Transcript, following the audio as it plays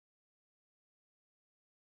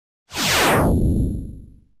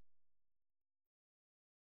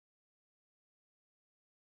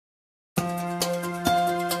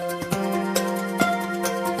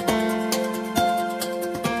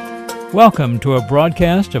Welcome to a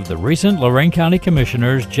broadcast of the recent Lorain County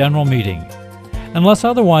Commissioners' General Meeting. Unless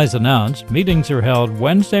otherwise announced, meetings are held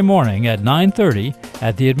Wednesday morning at 9:30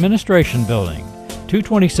 at the Administration Building,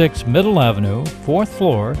 226 Middle Avenue, 4th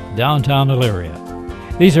floor, downtown Elyria.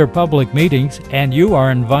 These are public meetings and you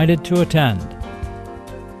are invited to attend.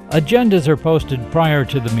 Agendas are posted prior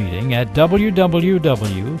to the meeting at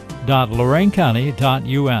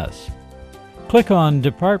www.loraincounty.us. Click on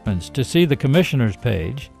Departments to see the Commissioners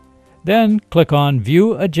page, then click on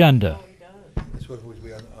View Agenda. That's what would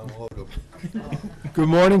be on the logo. Good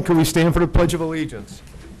morning. Could we stand for the Pledge of Allegiance?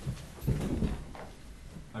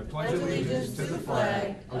 I pledge allegiance to the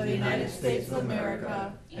flag of the United States of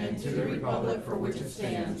America and to the republic for which it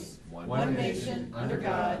stands, one nation, under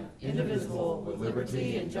God, indivisible, with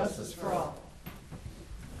liberty and justice for all.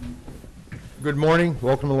 Good morning.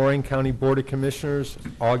 Welcome to Lorain County Board of Commissioners,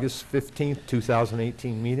 August 15th,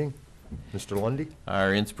 2018 meeting. Mr. Lundy.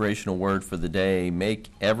 Our inspirational word for the day: make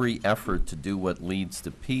every effort to do what leads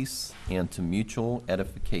to peace and to mutual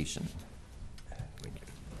edification.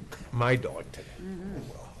 My dog today.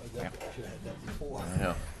 Well, I should have had that before. I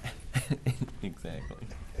know. Exactly.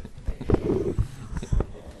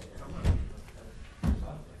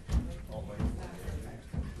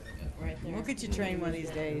 Right there. We'll get you trained one of these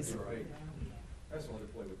days. That's only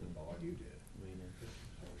play with the dog. You did.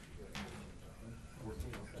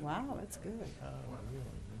 Wow, that's good.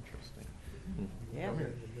 Interesting. Yeah. Come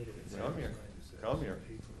here. Come here. Come here.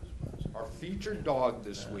 Our featured dog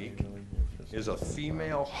this week is a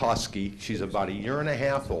female husky. She's about 1.5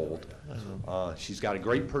 years old. She's got a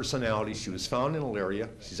great personality. She was found in Elyria.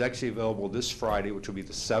 She's actually available this Friday, which will be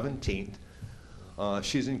the 17th.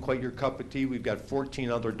 She isn't quite your cup of tea. We've got 14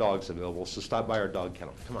 other dogs available, so stop by our dog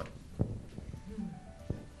kennel. Come on.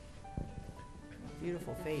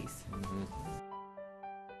 Beautiful face. Mm-hmm.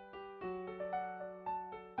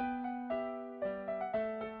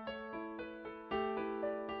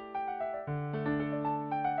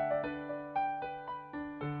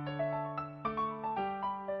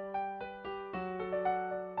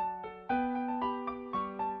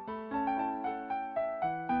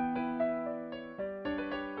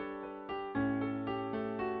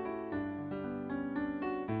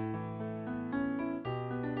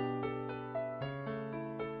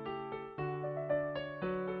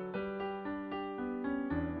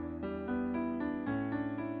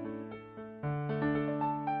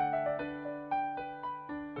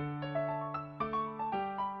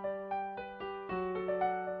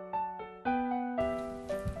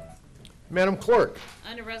 Madam Clerk.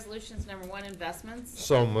 Under Resolutions Number 1, Investments,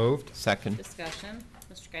 So moved. Second. Discussion,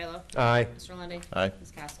 Mr. Kalo. Aye. Mr. Lundy. Aye.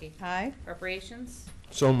 Ms. Kowski. Hi. Appropriations,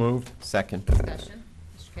 So moved. Second. Discussion,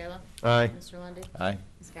 Mr. Kalo. Aye. Mr. Lundy. Aye.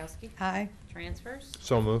 Ms. Kowski. Hi. Transfers,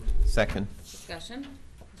 So moved. Second. Discussion,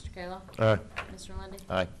 Mr. Kalo. Aye. Mr. Lundy.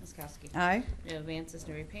 Aye. Ms. Kowski. Aye. No advances,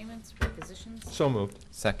 no repayments, requisitions, So moved.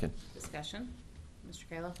 Second. Discussion, Mr.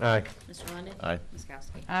 Kalo. Aye. Mr. Lundy. Aye. Ms.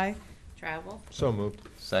 Kowski. Aye. Travel, So moved.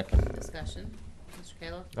 Second. Discussion, Mr.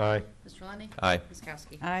 Kalo. Aye. Mr. Lundy. Aye. Ms.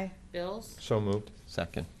 Kowski. Aye. Bills, So moved.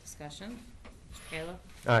 Second. Discussion, Mr. Kalo.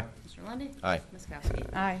 Aye. Mr. Lundy. Aye. Ms. Kowski.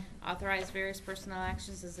 Aye. Authorize various personnel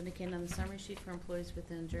actions as indicated on the summary sheet for employees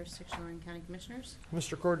within jurisdiction of Lorain County Commissioners.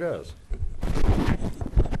 Mr. Cordez.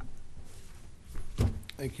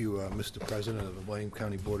 Thank you, Mr. President of the Lorain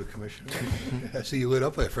County Board of Commissioners. I see you lit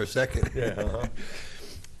up there for a second. Yeah.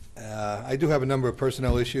 I do have a number of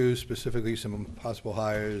personnel issues, specifically some possible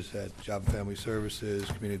hires at Job and Family Services,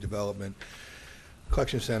 Community Development,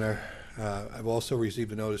 Collection Center. I've also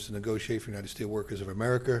received a notice to negotiate for United Steelworkers of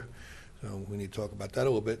America, so we need to talk about that a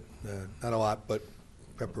little bit. Not a lot, but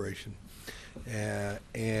preparation.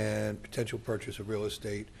 And potential purchase of real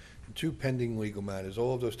estate. And 2 pending legal matters.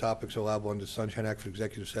 All of those topics are allowable under the Sunshine Act for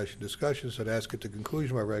executive session discussion, so to ask at the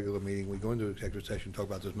conclusion of our regular meeting, we go into executive session and talk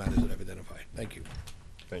about those matters that I've identified. Thank you.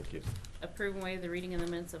 Thank you. Approve and waive the reading of the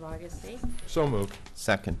minutes of August 8th. So moved.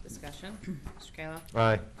 Second. Discussion. Mr. Kayla.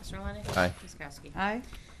 Aye. Mr. Lundy. Aye. Ms. Kowski. Aye.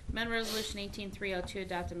 Amendment Resolution 18302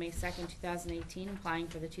 adopted May 2nd, 2018, applying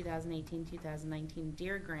for the 2018-2019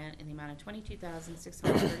 DEER grant in the amount of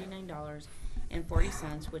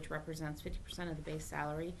 $22,639.40, which represents 50% of the base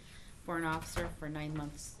salary for an officer for 9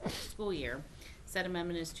 months school year. Said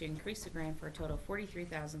amendment is to increase the grant for a total of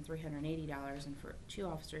 $43,380 and for 2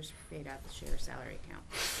 officers paid out the share salary account.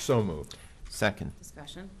 So moved. Second.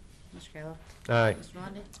 Discussion. Mr. Kayla. Aye. Mr.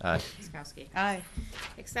 Lundy. Aye. Ms. Kowski. Aye.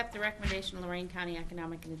 Accept the recommendation of Lorain County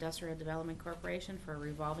Economic and Industrial Development Corporation for a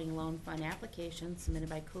revolving loan fund application submitted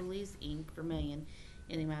by Cooley's Inc. for million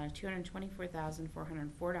in the amount of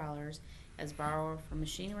 $224,404 as borrower for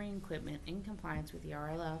machinery and equipment in compliance with the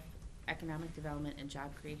RLF economic development and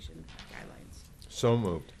job creation guidelines. So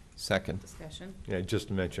moved. Second. Discussion. Yeah, just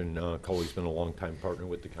to mention, Coley's been a long-time partner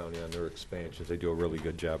with the county on their expansions. They do a really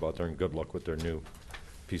good job out there, and good luck with their new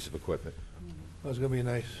piece of equipment. Well, it's gonna be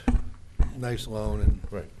a nice loan, and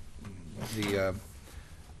Right.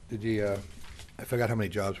 I forgot how many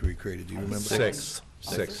jobs we created, do you remember? Six. He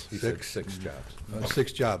said Six? 6 jobs.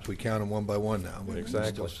 6 jobs, we count them one by one now, but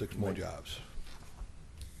Exactly. still 6 more jobs.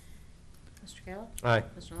 Mr. Kayla? Aye.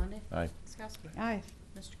 Mr. Lundy. Aye. Ms. Kowski? Aye.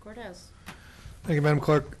 Mr. Cordez? Thank you, Madam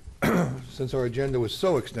Clerk. Since our agenda was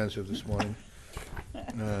so extensive this morning,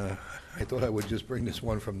 I thought I would just bring this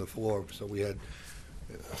one from the floor, so we had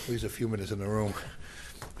at least a few minutes in the room.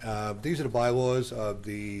 These are the bylaws of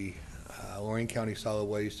the Lorain County Solid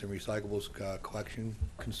Waste and Recyclables Collection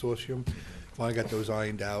Consortium. Finally got those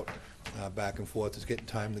ironed out, back and forth. It's getting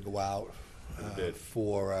time to go out Bid.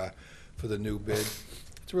 for the new bid.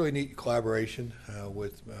 It's a really neat collaboration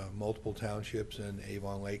with multiple townships, and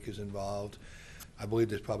Avon Lake is involved. I believe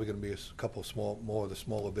there's probably going to be a couple more of the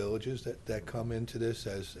smaller villages that come into this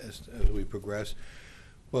as we progress.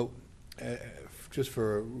 Well, just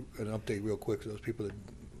for an update real quick, for those people that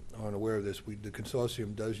aren't aware of this, the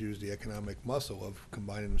consortium does use the economic muscle of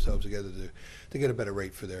combining themselves together to get a better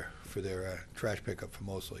rate for their trash pickup for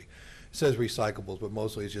mostly. It says recyclables, but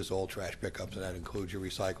mostly it's just all trash pickups, and that includes your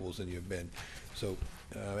recyclables and your bin. So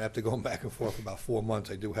after going back and forth for about 4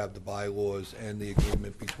 months, I do have the bylaws and the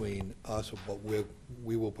agreement between us of what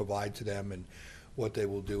we will provide to them and what they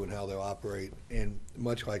will do and how they'll operate. And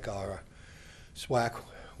much like our SWAC,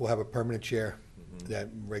 we'll have a permanent chair that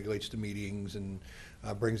regulates the meetings and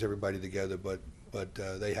brings everybody together, but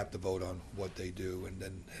they have to vote on what they do, and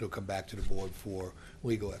then it'll come back to the board for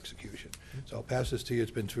legal execution. So I'll pass this to you.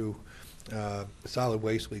 It's been through Solid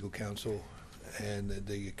Waste Legal Counsel and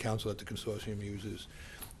the counsel that the consortium uses.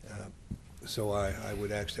 So I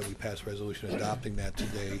would ask that we pass a resolution adopting that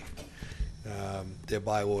today, their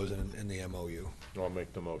bylaws and the MOU. I'll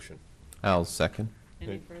make the motion. I'll second.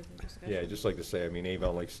 Any further discussion? Yeah, I'd just like to say, I mean,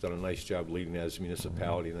 Avon Lake's done a nice job leading as a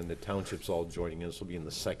municipality, and then the township's all joining in. This will be in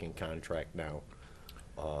the second contract now.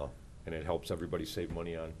 And it helps everybody save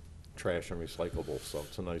money on trash and recyclables, so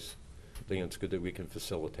it's a nice thing. It's good that we can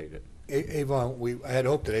facilitate it. I had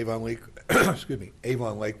hoped that Avon Lake, excuse me,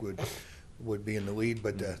 Avon Lake would be in the lead,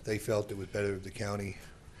 but they felt it was better if the county,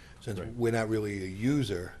 since Right. we're not really a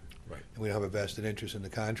user, Right. and we don't have a vested interest in the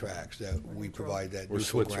contracts, that we provide that We're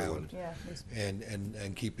neutral Switzerland. ground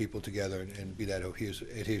and keep people together and be that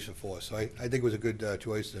adhesive force. So I think it was a good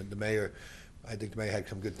choice. The mayor, I think the mayor had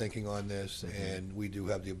some good thinking on this, and we do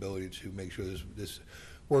have the ability to make sure this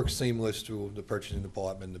works seamless through the purchasing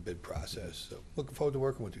department and the bid process. So looking forward to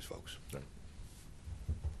working with these folks. Mr.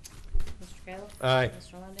 Kayla? Aye.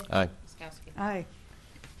 Mr. Lundy. Aye. Ms. Kowski? Aye.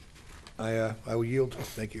 I will yield.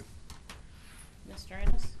 Thank you. Mr.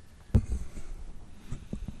 Innes?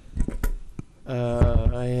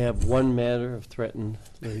 I have one matter of threatened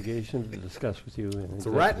litigation to discuss with you.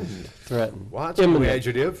 Threatened? Threatened. Well, that's a new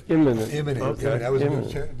adjective. Imminent. Imminent. Okay. That was a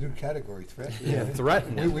Imminent. new category, threat. Yeah,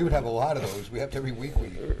 threatened. We would have a lot of those. We have to, every week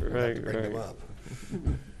we have to Right, bring them right. up.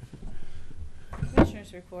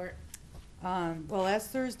 Commissioners report. Well,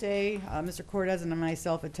 last Thursday, Mr. Cortez and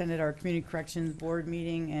myself attended our Community Corrections Board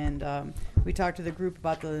meeting, and we talked to the group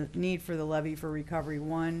about the need for the levy for Recovery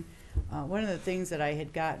 1. One of the things that I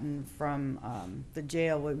had gotten from the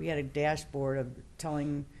jail, we had a dashboard of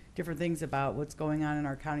telling different things about what's going on in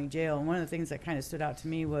our county jail, and one of the things that kind of stood out to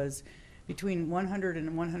me was between 100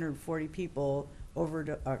 and 140 people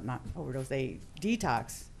they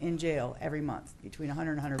detox in jail every month, between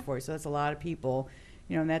 100 and 140. So that's a lot of people,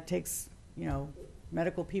 and that takes,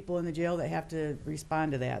 medical people in the jail that have to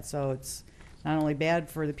respond to that. So it's not only bad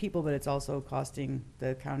for the people, but it's also costing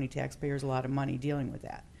the county taxpayers a lot of money dealing with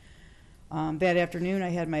that. That afternoon, I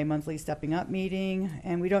had my monthly Stepping Up meeting,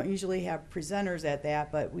 and we don't usually have presenters at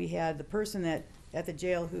that, but we had the person at the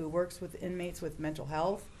jail who works with inmates with mental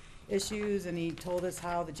health issues, and he told us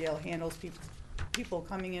how the jail handles people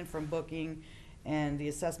coming in from booking and the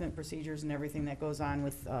assessment procedures and everything that goes on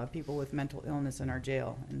with people with mental illness in our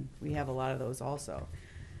jail, and we have a lot of those also.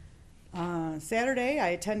 Saturday, I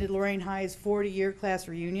attended Lorain High's 40-year class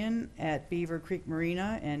reunion at Beaver Creek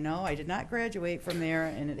Marina, and no, I did not graduate from there,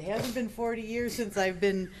 and it hasn't been 40 years since I've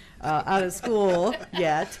been out of school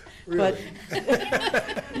yet. Really?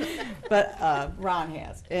 But Ron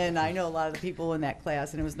has, and I know a lot of the people in that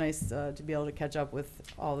class, and it was nice to be able to catch up with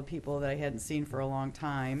all the people that I hadn't seen for a long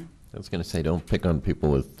time. I was going to say, don't pick on people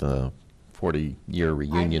with 40-year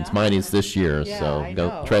reunions. not. Mine is this year, Yeah, so I go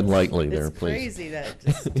know. tread lightly there, It's please. crazy that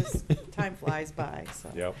just time flies by, so.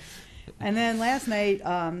 Yep. And then last night,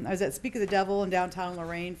 I was at Speak of the Devil in downtown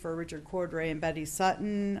Lorain for Richard Cordray and Betty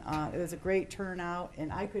Sutton. It was a great turnout,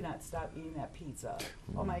 and I could not stop eating that pizza.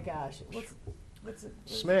 Oh my gosh. What's it?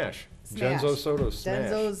 Smash. Smash. Genzo Soto Smash.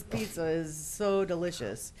 Denzo's pizza is so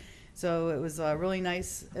delicious. So it was a really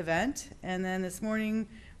nice event. And then this morning,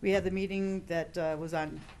 we had the meeting that was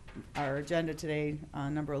on our agenda today,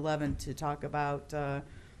 number 11, to talk about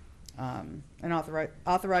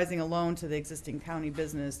authorizing a loan to the existing county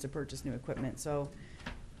business to purchase new equipment. So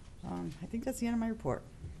I think that's the end of my report.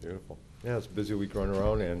 Beautiful. Yeah, it's a busy week running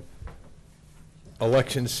around, and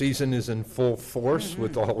election season is in full force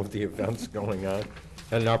with all of the events going on.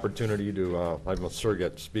 Had an opportunity to, I'm a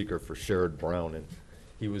surrogate speaker for Sherrod Brown, and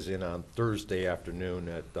he was in on Thursday afternoon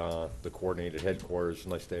at the coordinated headquarters.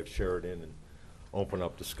 Nice to have Sherrod in and open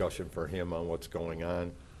up discussion for him on what's going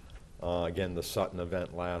on. Again, the Sutton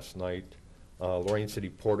event last night. Lorain City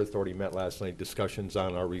Port Authority met last night. Discussions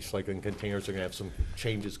on our recycling containers. They're going to have some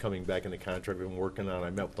changes coming back in the contract we've been working on.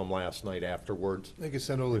 I met with them last night afterwards. They can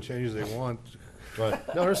send all the changes they want.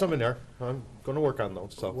 But, no, there's some in there. I'm going to work on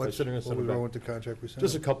those. So I What said I'm gonna was send them wrong back. with the contract we sent?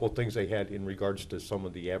 Just a couple of things they had in regards to some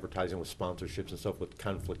of the advertising with sponsorships and stuff, with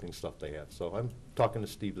conflicting stuff they have. So I'm talking to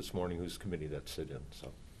Steve this morning, who's committee that sit in.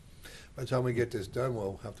 So By the time we get this done,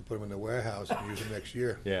 we'll have to put them in the warehouse and use them next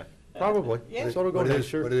year. yeah, probably. Yeah. So it'll go But it next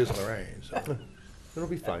is- year. But it is Lorain, so, It'll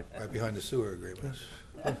be fine. right behind the sewer agreements.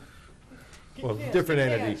 Well, different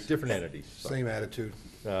entities, different entities. So, Same attitude.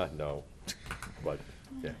 no, but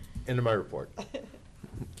yeah. End of my report.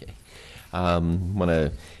 Okay. Want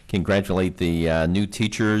to congratulate the new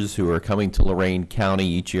teachers who are coming to Lorain County.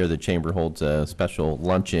 Each year, the Chamber holds a special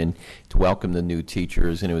luncheon to welcome the new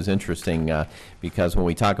teachers. And it was interesting because when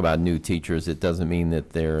we talk about new teachers, it doesn't mean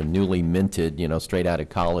that they're newly minted, you know, straight out of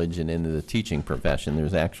college and into the teaching profession.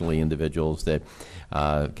 There's actually individuals that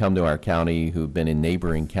come to our county who've been in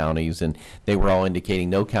neighboring counties, and they were all indicating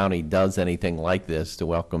no county does anything like this to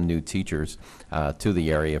welcome new teachers to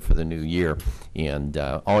the area for the new year. And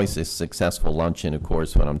always a successful luncheon. Of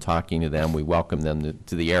course, when I'm talking to them, we welcome them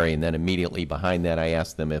to the area, and then immediately behind that, I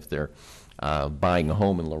ask them if they're buying a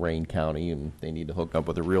home in Lorain County, and they need to hook up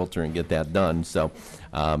with a realtor and get that done. So,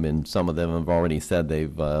 and some of them have already said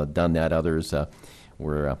they've done that. Others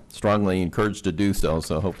were strongly encouraged to do so.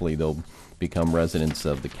 So hopefully they'll become residents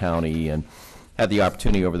of the county. And had the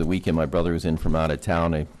opportunity over the weekend. My brother was in from out of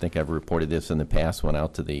town. I think I've reported this in the past. Went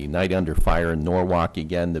out to the Night Under Fire in Norwalk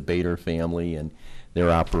again, the Bader family and their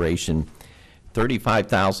operation.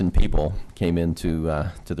 35,000 people came into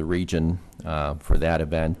to the region for that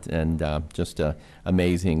event, and just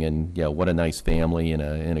amazing. And yeah, what a nice family and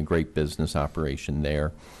a great business operation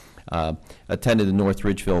there. Attended the North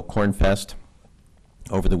Ridgeville Corn Fest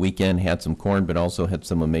over the weekend. Had some corn, but also had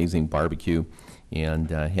some amazing barbecue, and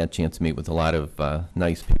had a chance to meet with a lot of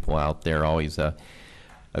nice people out there. Always a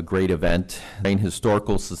great event. Lorain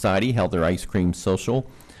Historical Society held their ice cream social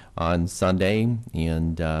on Sunday,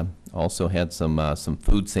 and also had some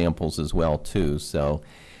food samples as well too. So,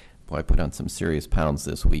 boy, I put on some serious pounds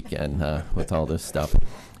this weekend with all this stuff.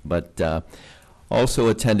 But also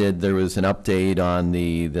attended. There was an update on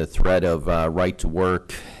the threat of right to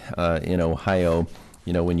work in Ohio.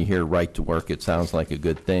 You know, when you hear right to work, it sounds like a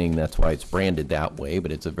good thing. That's why it's branded that way,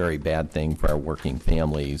 but it's a very bad thing for our working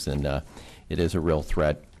families, and it is a real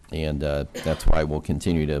threat. And that's why we'll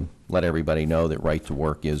continue to let everybody know that right to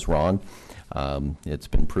work is wrong. It's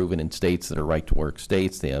been proven in states that are right to work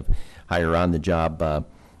states. They have higher on the job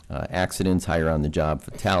accidents, higher on the job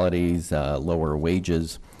fatalities, lower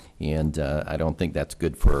wages, and I don't think that's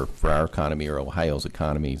good for our economy or Ohio's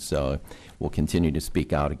economy. So we'll continue to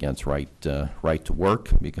speak out against right to work,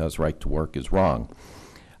 because right to work is wrong.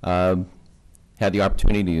 Had the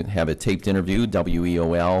opportunity to have a taped interview,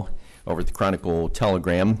 WEOL, over at the Chronicle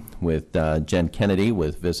Telegram with Jen Kennedy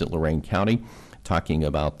with Visit Lorain County, talking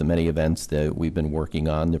about the many events that we've been working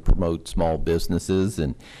on to promote small businesses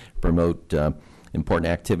and promote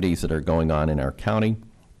important activities that are going on in our county.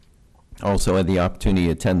 Also had the opportunity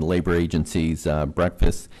to attend the labor agency's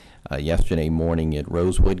breakfast yesterday morning at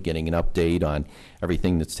Rosewood, getting an update on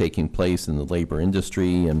everything that's taking place in the labor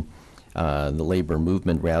industry and the labor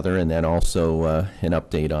movement, rather, and then also an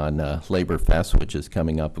update on Labor Fest, which is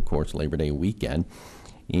coming up, of course, Labor Day weekend.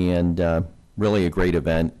 And really a great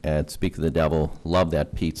event at Speak of the Devil. Love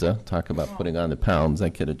that pizza. Talk about putting on the pounds. I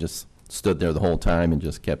could have just stood there the whole time and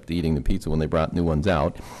just kept eating the pizza when they brought new ones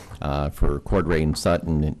out for Cordray and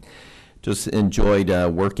Sutton. And just enjoyed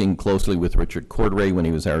working closely with Richard Cordray when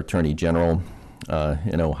he was our Attorney General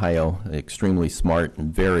in Ohio. Extremely smart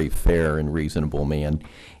and very fair and reasonable man.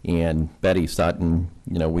 And Betty Sutton,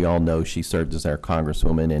 you know, we all know she served as our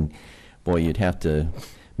Congresswoman, and boy, you'd have to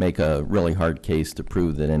make a really hard case to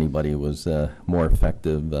prove that anybody was more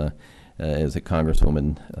effective as a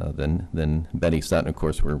congresswoman than Betty Sutton. Of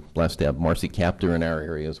course, we're blessed to have Marcy Kaptur in our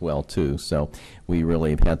area as well, too. So we really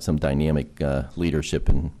have had some dynamic leadership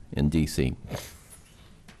in D.C.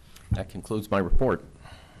 That concludes my report.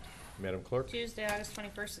 Madam Clerk, Tuesday, August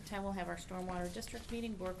 21st at 10, we'll have our Stormwater District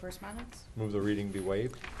meeting, board correspondence. move the reading be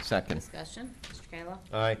waived. Second. Discussion. Mr. Kayla.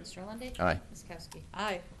 Aye. Mr. Lundy. Aye. Ms. Kowski.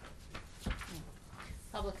 Aye.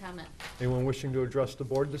 Public comment. Anyone wishing to address the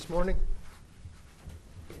board this morning?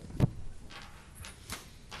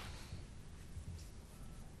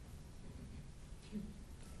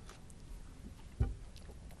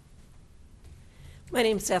 My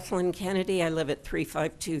name's Ethlyn Kennedy. I live at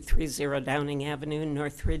 35230 Downing Avenue in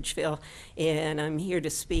North Ridgeville, and I'm here to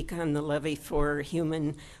speak on the levy for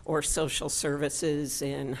human or social services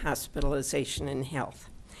in hospitalization and health.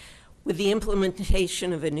 With the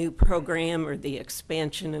implementation of a new program or the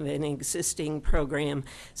expansion of an existing program,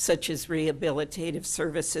 such as rehabilitative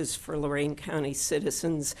services for Lorain County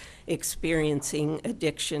citizens experiencing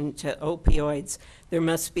addiction to opioids, there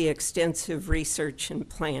must be extensive research and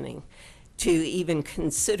planning. To even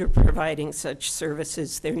consider providing such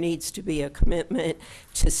services, there needs to be a commitment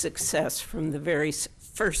to success from the very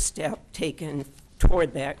first step taken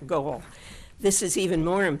toward that goal. This is even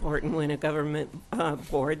more important when a government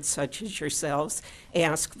board, such as yourselves,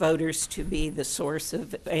 ask voters to be the source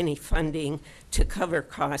of any funding to cover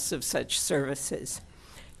costs of such services.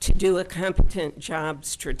 To do a competent job,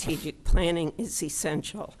 strategic planning is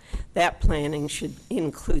essential. That planning should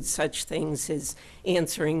include such things as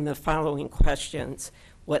answering the following questions: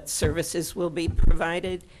 what services will be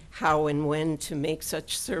provided, how and when to make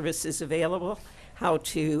such services available, how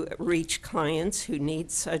to reach clients who need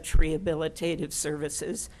such rehabilitative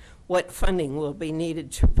services, what funding will be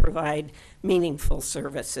needed to provide meaningful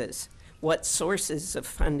services, what sources of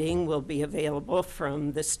funding will be available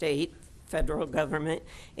from the state, federal government,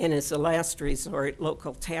 and as a last resort,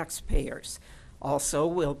 local taxpayers. Also,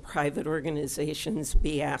 will private organizations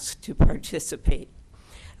be asked to participate?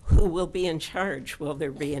 Who will be in charge? Will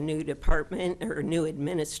there be a new department or a new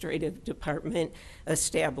administrative department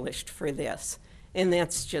established for this? And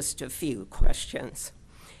that's just a few questions.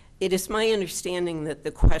 It is my understanding that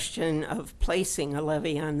the question of placing a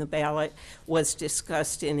levy on the ballot was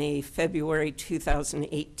discussed in a February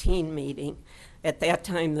 2018 meeting. At that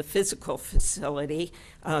time, the physical facility,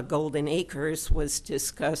 Golden Acres, was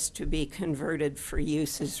discussed to be converted for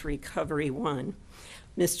use as Recovery 1.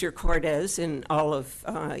 Mr. Cortez and all of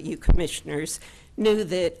you commissioners knew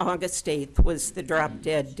that August 8th was the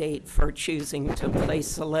drop-dead date for choosing to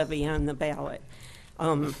place a levy on the ballot,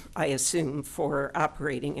 I assume for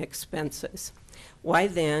operating expenses. Why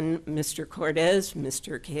then, Mr. Cortez,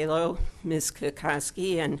 Mr. Kalo, Ms.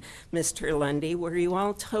 Kokoski, and Mr. Lundy, were you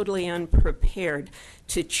all totally unprepared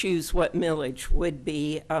to choose what millage would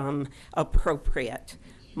be appropriate?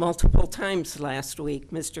 Multiple times last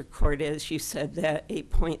week, Mr. Cortez, you said that a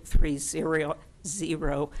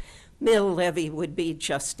 .300 mill levy would be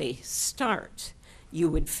just a start. You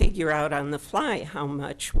would figure out on the fly how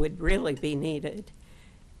much would really be needed.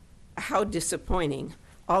 How disappointing.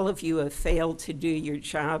 All of you have failed to do your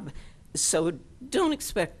job, so don't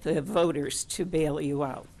expect the voters to bail you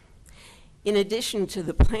out. In addition to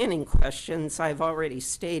the planning questions I've already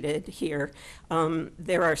stated here,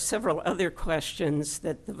 there are several other questions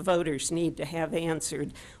that the voters need to have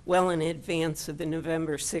answered well in advance of the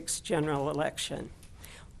November 6th general election.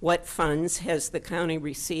 What funds has the county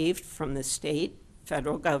received from the state,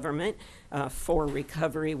 federal government for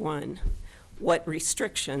Recovery 1? What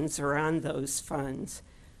restrictions are on those funds?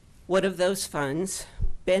 What have those funds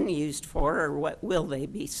been used for, or what will they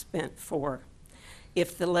be spent for?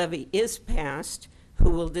 If the levy is passed,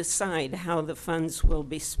 who will decide how the funds will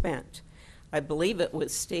be spent? I believe it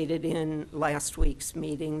was stated in last week's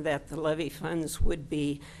meeting that the levy funds would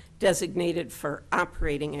be designated for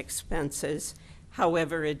operating expenses.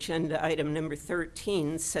 However, agenda item number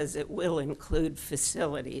 13 says it will include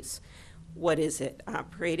facilities. What is it,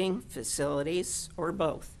 operating, facilities, or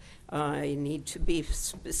both? I need to be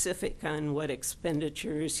specific on what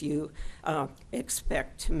expenditures you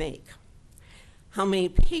expect to make. How many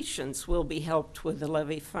patients will be helped with the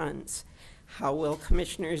levy funds? How will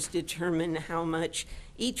commissioners determine how much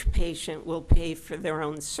each patient will pay for their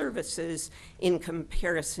own services in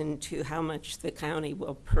comparison to how much the county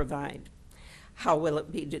will provide? How will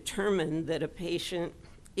it be determined that a patient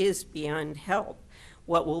is beyond help?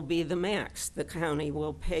 What will be the max the county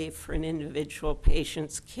will pay for an individual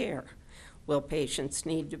patient's care? Will patients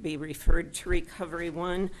need to be referred to Recovery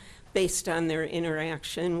 1 based on their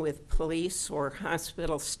interaction with police or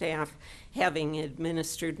hospital staff having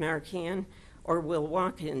administered Narcan, or will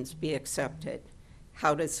walk-ins be accepted?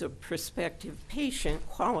 How does a prospective patient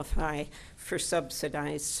qualify for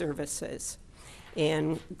subsidized services?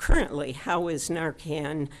 And currently, how is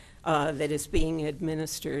Narcan that is being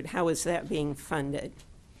administered, how is that being funded?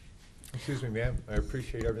 Excuse me, ma'am, I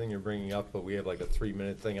appreciate everything you're bringing up, but we have like a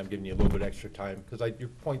 3-minute thing. I'm giving you a little bit extra time because your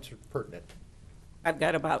points are pertinent. I've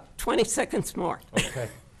got about 20 seconds more. Okay.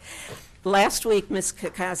 Last week, Ms.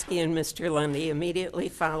 Kokoski and Mr. Lundy, immediately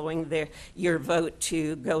following your vote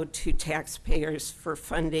to go to taxpayers for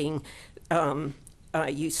funding,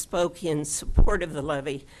 you spoke in support of the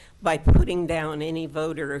levy by putting down any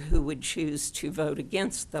voter who would choose to vote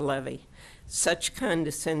against the levy. Such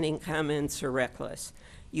condescending comments are reckless.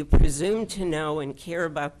 You presume to know and care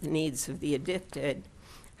about the needs of the addicted.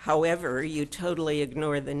 However, you totally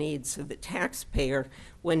ignore the needs of the taxpayer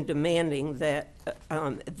when demanding that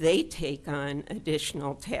they take on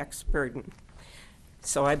additional tax burden.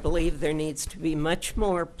 So I believe there needs to be much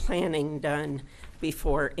more planning done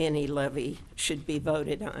before any levy should be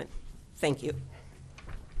voted on. Thank you.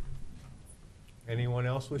 Anyone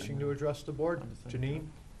else wishing to address the board? Janine?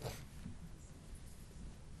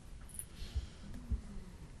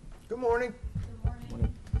 Good morning. Good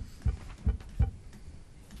morning.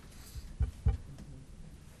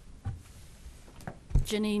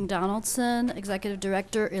 Janine Donaldson, Executive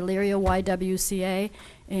Director, Elyria YWCA,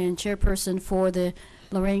 and Chairperson for the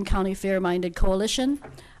Lorain County Fair-Minded Coalition.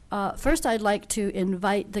 First, I'd like to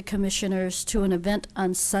invite the commissioners to an event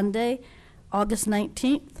on Sunday, August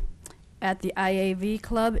 19th, at the IAV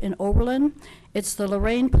Club in Oberlin. It's the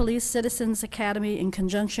Lorain Police Citizens Academy in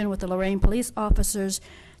conjunction with the Lorain Police Officers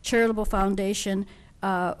Charitable Foundation,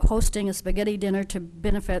 hosting a spaghetti dinner to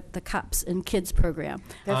benefit the Cops and Kids program.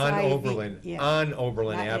 On Oberlin, yeah. on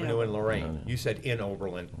Oberlin Not in Avenue in Oberlin. Lorraine. You said in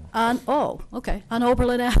Oberlin, On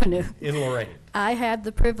Oberlin Avenue. in Lorraine. I had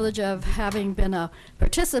the privilege of having been a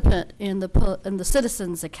participant in the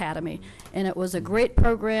Citizens Academy, and it was a great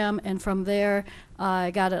program, and from there I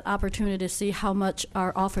got an opportunity to see how much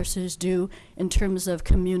our officers do in terms of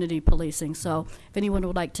community policing. So if anyone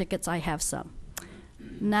would like tickets, I have some.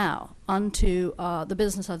 Now, on to the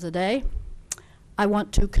business of the day. I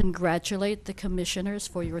want to congratulate the commissioners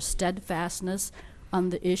for your steadfastness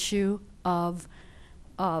on the issue of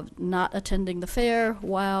not attending the fair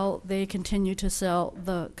while they continue to sell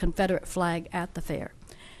the Confederate flag at the fair.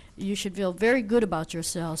 You should feel very good about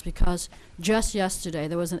yourselves, because just yesterday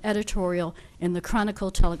there was an editorial in the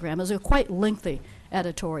Chronicle Telegram. It was a quite lengthy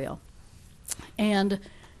editorial. And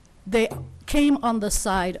they came on the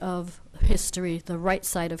side of history, the right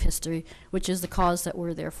side of history, which is the cause that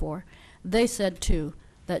we're there for. They said, too,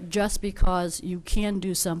 that just because you can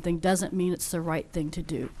do something doesn't mean it's the right thing to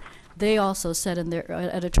do. They also said in their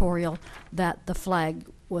editorial that the flag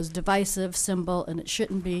was divisive symbol and it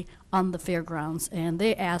shouldn't be on the fairgrounds, and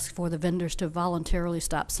they asked for the vendors to voluntarily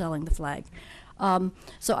stop selling the flag.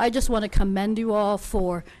 So I just want to commend you all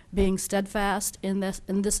for being steadfast in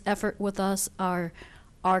this effort with us.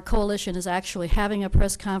 Our coalition is actually having a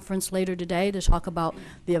press conference later today to talk about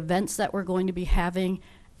the events that we're going to be having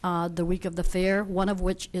the week of the fair, one of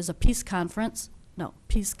which is a peace concert.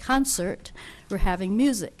 We're having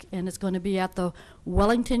music, and it's going to be at the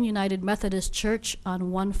Wellington United Methodist Church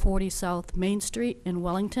on 140 South Main Street in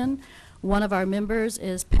Wellington. One of our members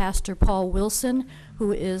is Pastor Paul Wilson,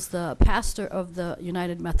 who is the pastor of the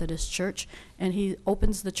United Methodist Church, and he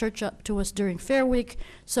opens the church up to us during Fair Week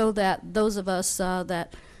so that those of us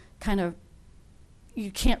that kind of,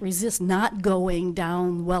 you can't resist not going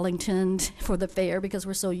down Wellington for the fair because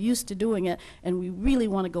we're so used to doing it, and we really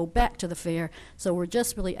want to go back to the fair. So we're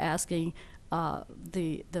just really asking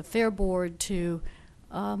the fair board to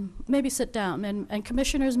maybe sit down, and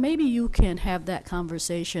commissioners, maybe you can have that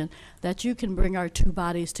conversation, that you can bring our two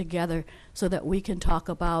bodies together so that we can talk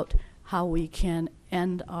about how we can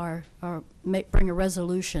end bring a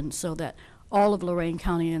resolution so that all of Lorain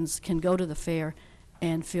Countyans can go to the fair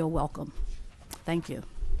and feel welcome. Thank you.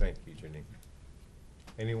 Thank you, Janine.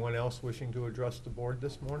 Anyone else wishing to address the board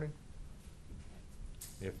this morning?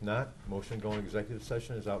 If not, motion to go into executive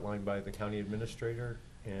session is outlined by the county administrator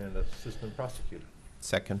and assistant prosecutor.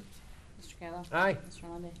 Second. Mr. Kalo? Aye. Mr.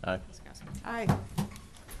 Lundy. Aye. Ms. Kowski? Aye.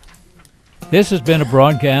 This has been a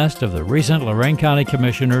broadcast of the recent Lorain County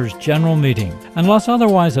Commissioners' General Meeting. Unless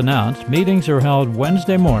otherwise announced, meetings are held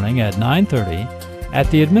Wednesday morning at 9:30 at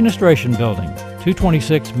the Administration Building,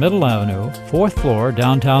 226 Middle Avenue, 4th floor,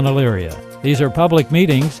 downtown Elyria. These are public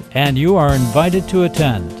meetings, and you are invited to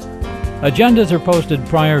attend. Agendas are posted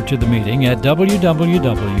prior to the meeting at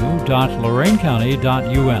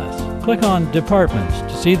www.loraincounty.us. Click on Departments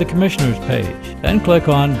to see the Commissioners page, then click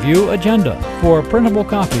on View Agenda for a printable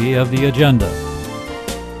copy of the agenda.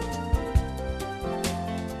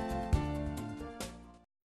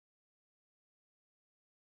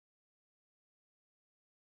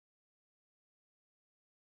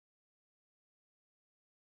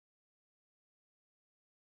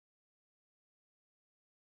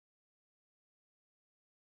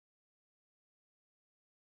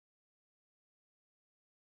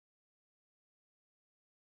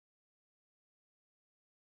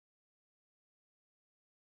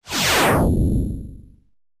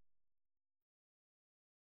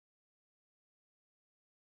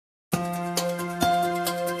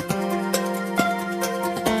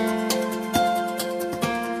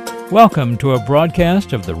 Welcome to a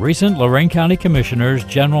broadcast of the recent Lorain County Commissioners'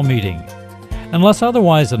 General Meeting. Unless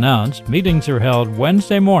otherwise announced, meetings are held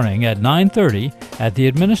Wednesday morning at 9:30 at the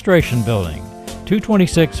Administration Building,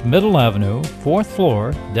 226 Middle Avenue, 4th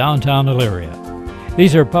floor, downtown Elyria.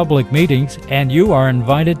 These are public meetings and you are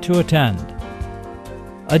invited to attend.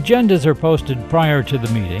 Agendas are posted prior to the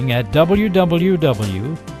meeting at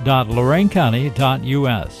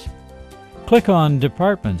www.loraincounty.us. Click on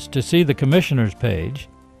Departments to see the Commissioners page,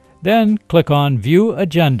 then click on View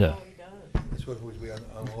Agenda. That's what we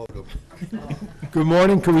unload them. Good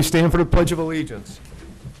morning. Could we stand for the Pledge of Allegiance?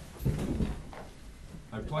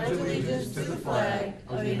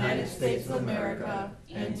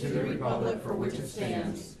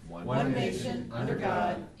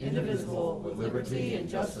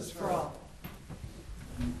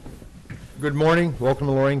 Good morning. Welcome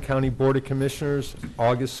to Lorain County Board of Commissioners,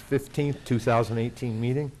 August 15th, 2018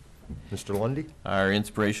 meeting. Mr. Lundy? Our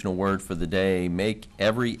inspirational word for the day: make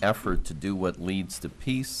every effort to do what leads to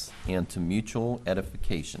peace and to mutual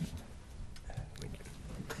edification.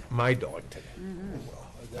 My dog today.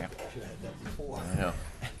 Well, I should have had that before. I know.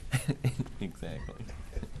 Exactly.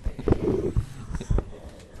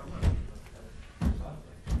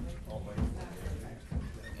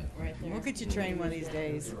 We'll get you trained one of these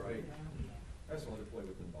days. That's the only play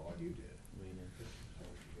with the dog. You did.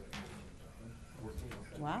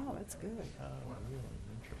 Wow, that's good.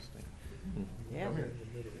 Yeah. Come here.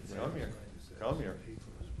 Come here. Come here.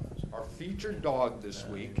 Our featured dog this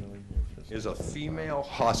week is a female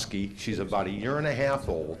husky. She's about 1.5 years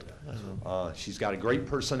old. She's got a great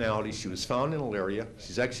personality. She was found in Elyria.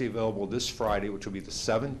 She's actually available this Friday, which will be the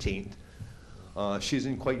 17th. She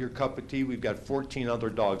isn't quite your cup of tea. We've got 14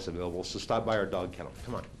 other dogs available, so stop by our dog kennel.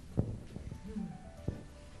 Come on.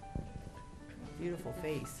 Beautiful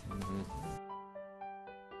face.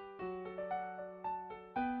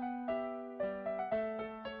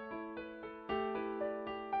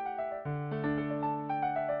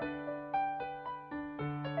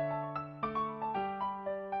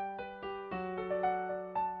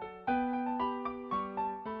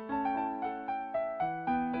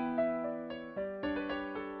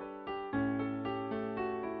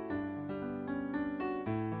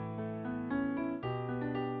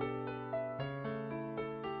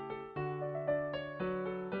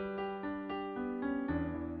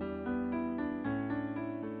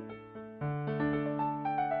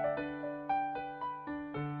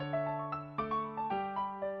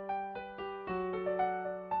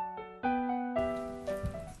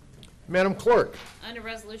 Madam Clerk. Under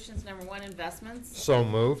Resolutions Number 1, Investments, So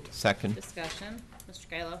moved. Second. Discussion. Mr.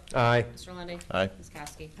 Kalo. Aye. Mr. Lundy. Aye. Ms.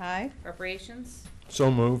 Kowski. Aye. Appropriations,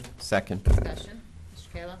 So moved. Second. Discussion.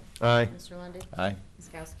 Mr. Kalo. Aye. Mr. Lundy. Aye. Ms.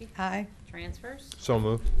 Kowski. Aye. Transfers, So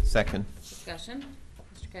moved. Second. Discussion.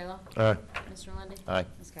 Mr. Kalo. Aye. Mr. Lundy. Aye.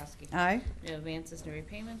 Ms. Kowski. Aye. No advances, no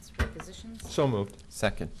repayments, requisitions, So moved.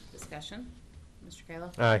 Second. Discussion. Mr.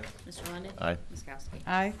 Kalo. Aye. Mr. Lundy. Aye. Ms. Kowski.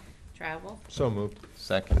 Aye. Travel, So moved.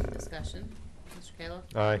 Second. Discussion. Mr. Kalo.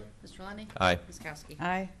 Aye. Mr. Lundy. Aye. Ms. Kowski.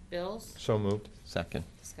 Aye. Bills, So moved. Second.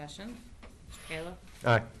 Discussion. Mr. Kalo.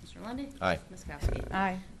 Aye. Mr. Lundy. Aye. Ms. Kowski.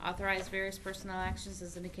 Aye. Authorize various personnel actions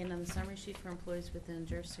as indicated on the summary sheet for employees within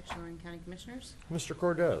jurisdiction of Lorraine County Commissioners. Mr.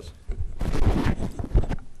 Cordez.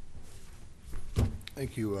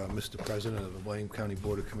 Thank you, Mr. President of the Wayne County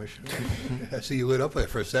Board of Commissioners. I see you lit up there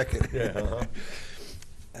for a second. Yeah.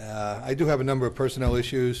 I do have a number of personnel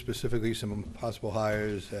issues, specifically some possible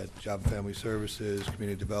hires at Job and Family Services,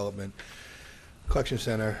 Community Development, Collection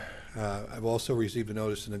Center. I've also received a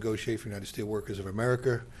notice to negotiate for United Steelworkers of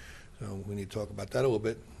America, so we need to talk about that a little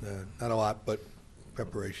bit. Not a lot, but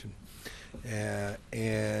preparation.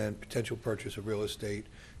 And potential purchase of real estate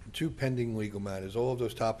 2 pending legal matters. All of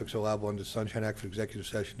those topics are allowable under the Sunshine Act for executive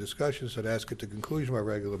session discussion, so to ask at the conclusion of our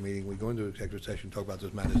regular meeting, we go into executive session and talk about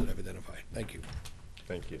those matters that I've identified. Thank you.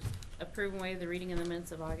 Thank you. Approve and waive the reading of the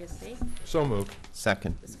minutes of August 8th. So moved.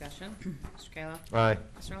 Second. Discussion. Mr. Kayla. Aye.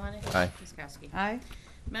 Mr. Lundey. Aye. Ms. Kowski. Aye.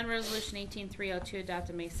 Amendment Resolution 18302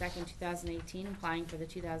 adopted May 2nd, 2018, applying for the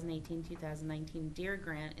 2018-2019 DEER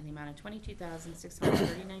grant in the amount of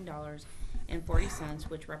 $22,639.40,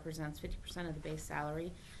 which represents 50% of the base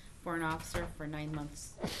salary for an officer for 9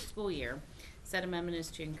 months school year. Said amendment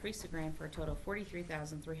is to increase the grant for a total of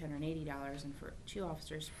 $43,380 and for 2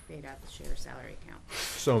 officers paid out the share salary account.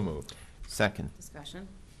 So moved. Second. Discussion.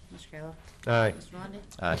 Mr. Kayla. Aye. Mr. Lundey.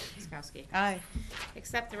 Aye. Ms. Kowski. Aye.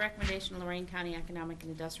 Accept the recommendation of Lorain County Economic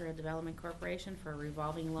and Industrial Development Corporation for a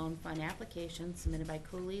revolving loan fund application submitted by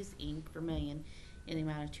Cooley's Inc. Vermillion in the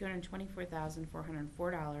amount of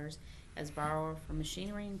 $224,404 as borrower for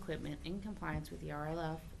machinery and equipment in compliance with the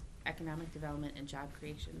RLF Economic Development and Job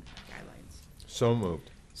Creation Guidelines. So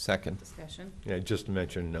moved. Second. Discussion. Yeah, just to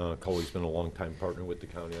mention, Coley's been a longtime partner with the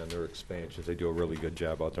county on their expansions. They do a really good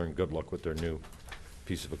job out there, and good luck with their new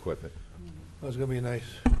piece of equipment. Well, it's going to be a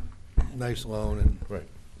nice loan, and Right.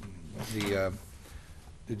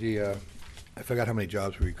 I forgot how many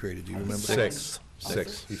jobs we created. Do you remember? Six. He said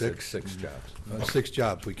Six? 6 jobs. 6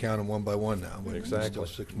 jobs. We count them one by one now. but Exactly. Still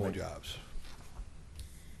 6 more jobs.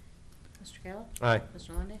 Mr. Kayla. Aye.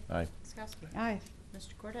 Mr. Lundey. Aye. Ms. Kowski. Aye.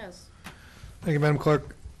 Mr. Cortez. Thank you, Madam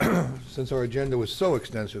Clerk. Since our agenda was so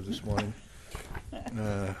extensive this morning,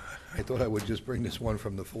 I thought I would just bring this one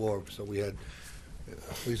from the floor, so we had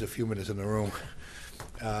at least a few minutes in the room.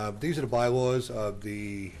 These are the bylaws of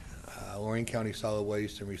the Lorain County Solid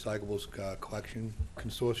Waste and Recyclables Collection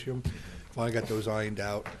Consortium. Finally got those ironed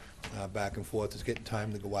out back and forth. It's getting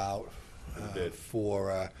time to go out Bid.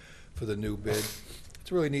 for the new bid.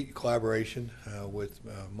 It's a really neat collaboration with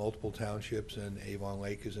multiple townships, and Avon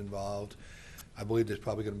Lake is involved. I believe there's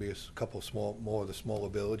probably going to be a couple more of the smaller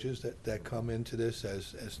villages that come into this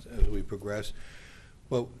as we progress.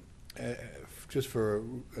 Well, just for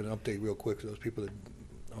an update real quick, for those people that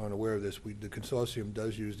aren't aware of this, the consortium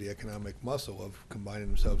does use the economic muscle of combining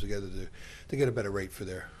themselves together to get a better rate for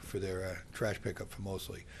their trash pickup for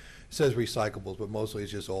mostly. It says recyclables, but mostly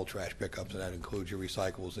it's just all trash pickups, and that includes your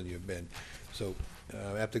recyclables and your bin. So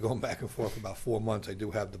after going back and forth for about 4 months, I do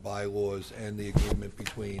have the bylaws and the agreement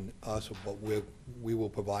between us of what we will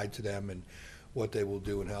provide to them and what they will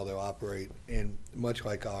do and how they'll operate. And much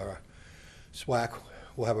like our SWAC,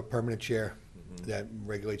 we'll have a permanent chair that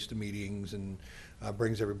regulates the meetings and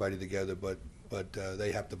brings everybody together, but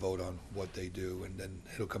they have to vote on what they do, and then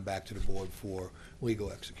it'll come back to the board for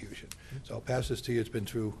legal execution. So I'll pass this to you. It's been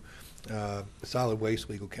through Solid Waste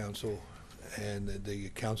Legal Counsel and the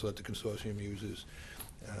counsel that the consortium uses.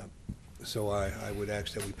 So I would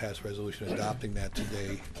ask that we pass a resolution adopting that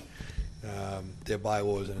today, their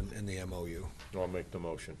bylaws and the MOU. I'll make the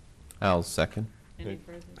motion. I'll second. Any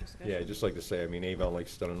further discussion? Yeah, I'd just like to say, I mean, Avon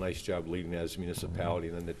Lake's done a nice job leading as a municipality,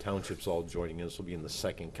 and then the township's all joining in. This will be in the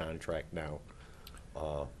 2nd contract now.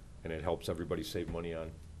 And it helps everybody save money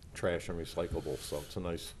on trash and recyclables, so it's a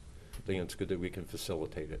nice thing. It's good that we can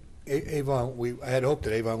facilitate it. I had hoped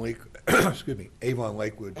that Avon Lake, excuse me, Avon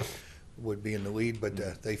Lake would be in the lead,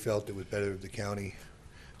 but they felt it was better if the county,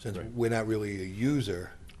 since Right. we're not really a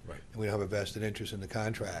user, Right. and we don't have a vested interest in the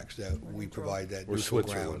contracts, that we provide that We're neutral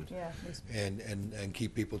Switzerland. ground Yeah. and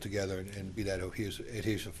keep people together and be that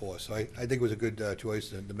adhesive force. So I think it was a good choice.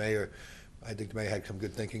 The mayor, I think the mayor had some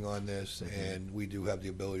good thinking on this, and we do have the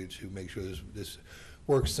ability to make sure this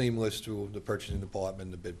works seamless through the purchasing department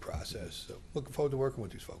and the bid process. So looking forward to working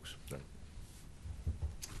with these folks. Mr.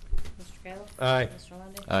 Kayla. Aye. Mr.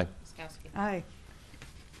 Lundey. Aye. Ms. Kowski.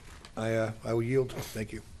 Aye. I will yield.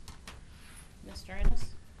 Thank you. Mr. Innes.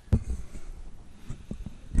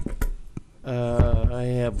 I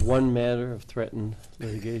have one matter of threatened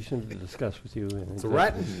litigation to discuss with you.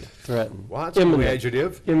 Threatened? Threatened. Well, that's a new Imminent.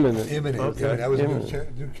 adjective. Imminent. Imminent. Okay. That was a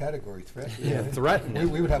Imminent. new category, threat. Yeah,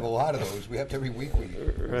 threatened. We would have a lot of those. We have to, every week we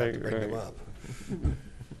have to Right, bring them right. up.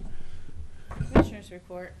 Commissioners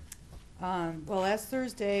report. Well, last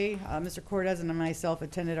Thursday, Mr. Cortez and myself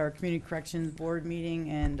attended our Community Corrections Board meeting,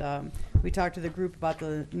 and we talked to the group about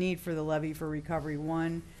the need for the levy for Recovery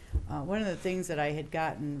 1. One of the things that I had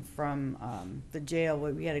gotten from the jail,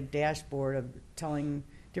 we had a dashboard of telling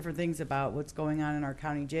different things about what's going on in our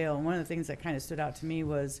county jail, and one of the things that kind of stood out to me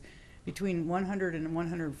was between 100 and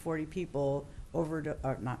 140 people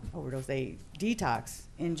they detox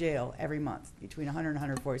in jail every month, between 100 and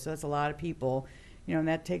 140. So that's a lot of people, you know, and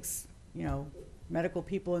that takes, you know, medical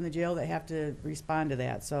people in the jail that have to respond to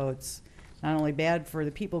that. So it's not only bad for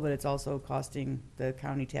the people, but it's also costing the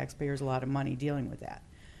county taxpayers a lot of money dealing with that.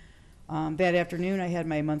 That afternoon, I had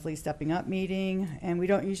my monthly Stepping Up meeting, and we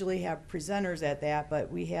don't usually have presenters at that,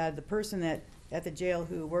 but we had the person at the jail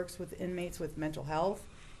who works with inmates with mental health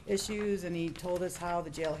issues, and he told us how the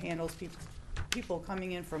jail handles people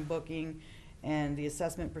coming in from booking and the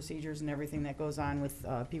assessment procedures and everything that goes on with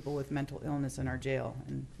people with mental illness in our jail,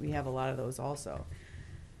 and we have a lot of those also.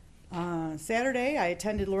 Saturday, I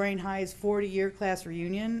attended Lorain High's 40-year class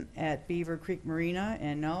reunion at Beaver Creek Marina,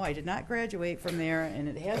 and no, I did not graduate from there, and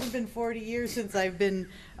it hasn't been 40 years since I've been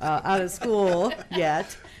out of school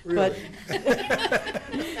yet. Really?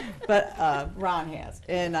 But Ron has,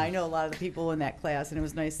 and I know a lot of the people in that class, and it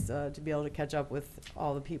was nice to be able to catch up with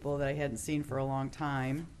all the people that I hadn't seen for a long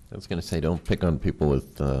time. I was going to say, don't pick on people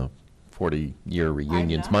with 40-year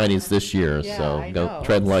reunions. know. Mine is this year, Yeah, so I go know.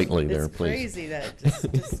 tread lightly there, It's please. crazy that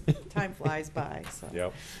just time flies by. So.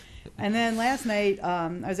 Yep. And then last night, I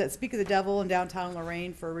was at Speak of the Devil in downtown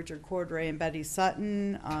Lorain for Richard Cordray and Betty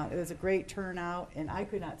Sutton. It was a great turnout, and I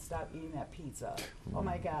could not stop eating that pizza. Oh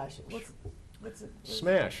my gosh, what's it?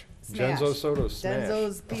 Smash. Smash. Genzo Soto Smash.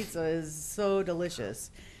 Denzo's pizza is so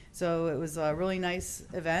delicious. So it was a really nice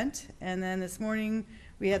event. And then this morning,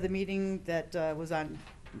 we had the meeting that was on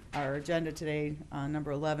our agenda today,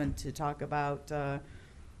 number 11, to talk about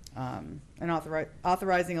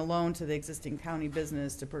authorizing a loan to the existing county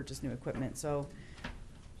business to purchase new equipment. So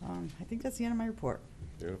I think that's the end of my report.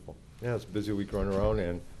 Beautiful. Yeah, it's a busy week running around,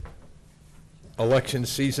 and election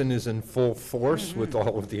season is in full force with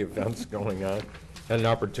all of the events going on. Had an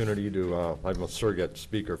opportunity to, I'm a surrogate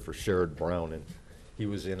speaker for Sherrod Brown, and he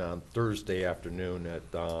was in on Thursday afternoon at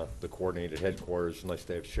the coordinated headquarters. Nice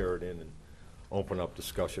to have Sherrod in and open up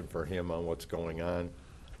discussion for him on what's going on.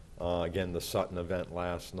 Again, the Sutton event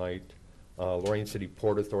last night. Lorain City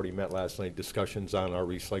Port Authority met last night. Discussions on our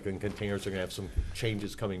recycling containers. They're going to have some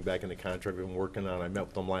changes coming back in the contract we've been working on. I met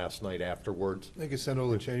with them last night afterwards. They can send all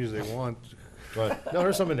the changes they want. But no,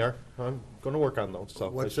 there's some in there. I'm going to work on those. So I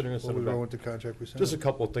What said I'm was gonna send them wrong back. with the contract we sent? Just a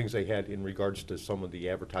couple of things they had in regards to some of the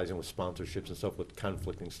advertising with sponsorships and stuff, with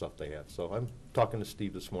conflicting stuff they had. So I'm talking to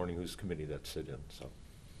Steve this morning, whose committee that sit in. So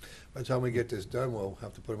By the time we get this done, we'll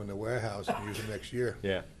have to put them in the warehouse and use them next year.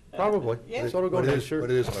 yeah, probably. Yeah. So it'll go But it next is, year.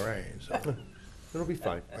 but it is Lorain, so It'll be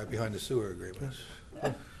fine. right behind the sewer agreements.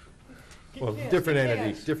 Well, different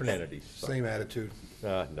entities, different entities. So. Same attitude.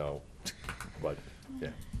 No, but yeah.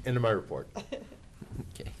 End of my report.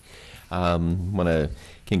 Okay. Want to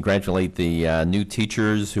congratulate the new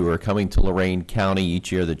teachers who are coming to Lorain County.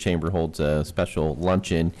 Each year the Chamber holds a special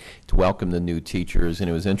luncheon to welcome the new teachers. And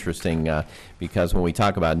it was interesting because when we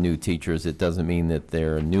talk about new teachers, it doesn't mean that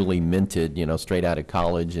they're newly minted, straight out of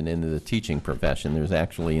college and into the teaching profession. There's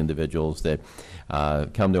actually individuals that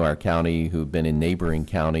come to our county who've been in neighboring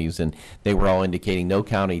counties, and they were all indicating no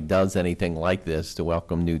county does anything like this to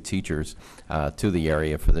welcome new teachers to the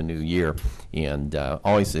area for the new year. And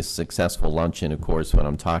always a successful luncheon. Of course, when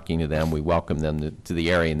I'm talking to them, we welcome them to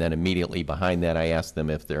the area, and then immediately behind that I ask them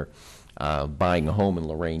if they're buying a home in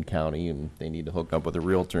Lorain County, and they need to hook up with a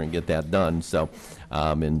realtor and get that done. So,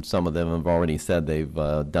 and some of them have already said they've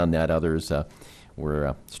done that. Others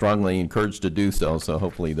were strongly encouraged to do so, so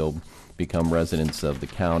hopefully they'll become residents of the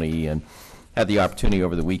county. And had the opportunity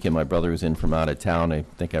over the weekend, my brother was in from out of town. I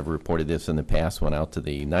think I've reported this in the past, went out to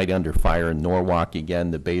the Night Under Fire in Norwalk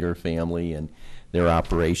again, the Bader family and their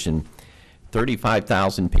operation.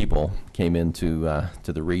 35,000 people came into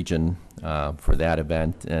to the region for that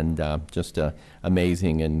event, and just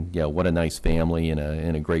amazing. And what a nice family and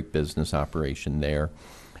a great business operation there.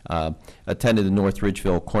 Attended the North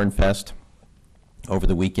Ridgeville Corn Fest over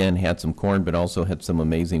the weekend, had some corn, but also had some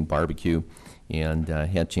amazing barbecue, and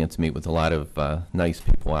had a chance to meet with a lot of nice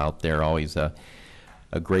people out there. Always a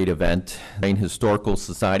great event. Lorain Historical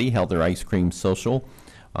Society held their ice cream social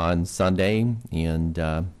on Sunday,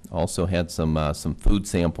 and also had some food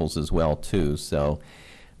samples as well too. So,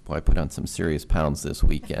 boy, I put on some serious pounds this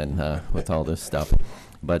weekend with all this stuff.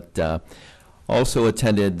 But also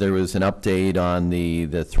attended, there was an update on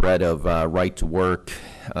the threat of right to work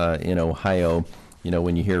in Ohio.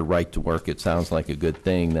 When you hear right to work, it sounds like a good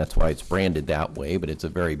thing. That's why it's branded that way, but it's a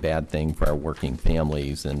very bad thing for our working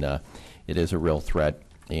families, and it is a real threat.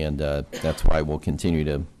 And that's why we'll continue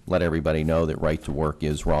to let everybody know that right to work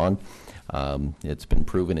is wrong. It's been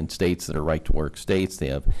proven in states that are right to work states. They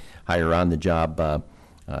have higher on the job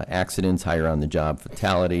accidents, higher on the job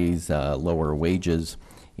fatalities, lower wages,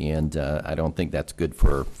 and I don't think that's good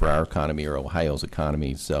for our economy or Ohio's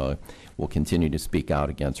economy. So we'll continue to speak out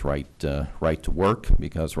against right to work,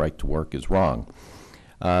 because right to work is wrong.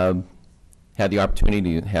 Had the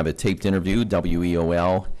opportunity to have a taped interview,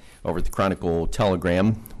 WEOL over at the Chronicle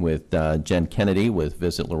Telegram with Jen Kennedy with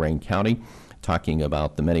Visit Lorain County, talking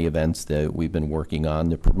about the many events that we've been working on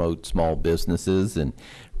to promote small businesses and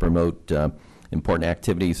promote important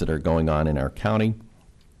activities that are going on in our county.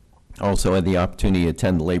 Also had the opportunity to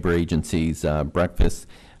attend the labor agency's breakfast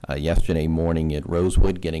yesterday morning at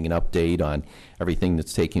Rosewood, getting an update on everything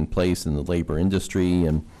that's taking place in the labor industry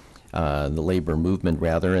and the labor movement,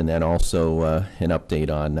 rather, and then also an update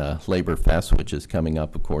on Labor Fest, which is coming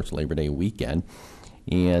up, of course, Labor Day weekend.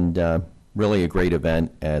 And really a great event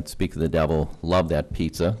at Speak of the Devil. Love that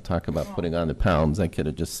pizza. Talk about putting on the pounds. I could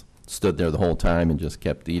have just stood there the whole time and just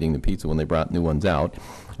kept eating the pizza when they brought new ones out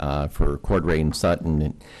for Cordray and Sutton.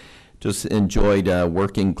 And just enjoyed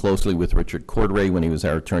working closely with Richard Cordray when he was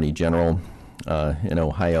our Attorney General in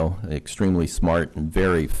Ohio. Extremely smart and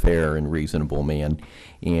very fair and reasonable man.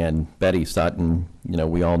 And Betty Sutton,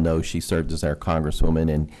 we all know she served as our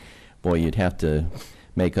Congresswoman, and boy, you'd have to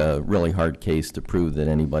make a really hard case to prove that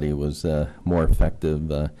anybody was more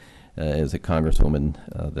effective as a Congresswoman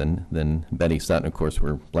than Betty Sutton. Of course,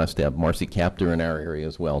 we're blessed to have Marcy Kaptur in our area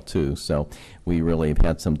as well, too. So we really have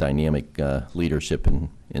had some dynamic leadership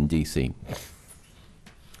in D.C.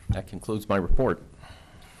 That concludes my report.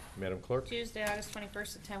 Madam Clerk, Tuesday, August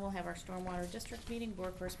 21st at 10, we'll have our Stormwater District meeting,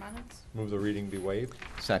 board correspondence. move the reading be waived.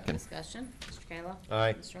 Second. Discussion, Mr. Kayla.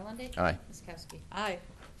 Aye. Mr. Lundy. Aye. Ms. Kowski. Aye.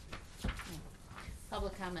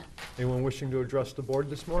 Public comment. Anyone wishing to address the board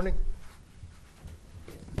this morning?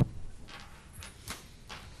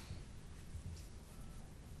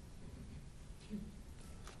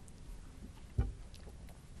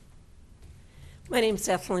 My name's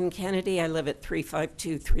Ethlyn Kennedy. I live at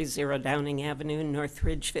 35230 Downing Avenue in North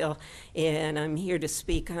Ridgeville, and I'm here to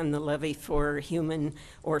speak on the levy for human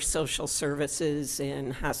or social services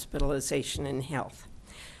in hospitalization and health.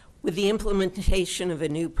 With the implementation of a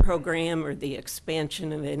new program or the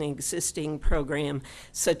expansion of an existing program,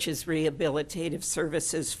 such as rehabilitative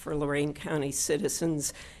services for Lorain County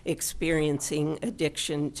citizens experiencing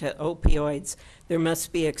addiction to opioids, there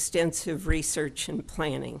must be extensive research and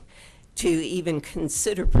planning. To even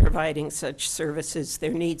consider providing such services,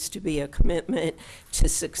 there needs to be a commitment to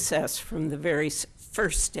success from the very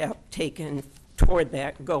first step taken toward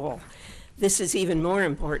that goal. This is even more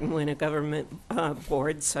important when a government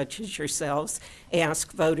board, such as yourselves,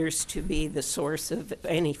 ask voters to be the source of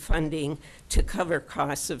any funding to cover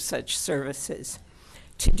costs of such services.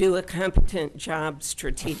 To do a competent job,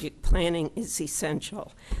 strategic planning is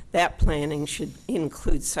essential. That planning should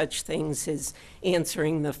include such things as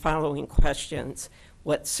answering the following questions: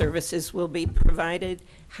 what services will be provided,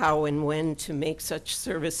 how and when to make such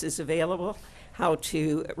services available, how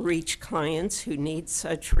to reach clients who need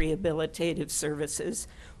such rehabilitative services,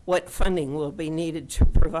 what funding will be needed to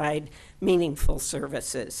provide meaningful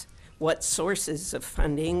services, what sources of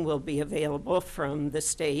funding will be available from the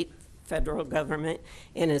state, federal government,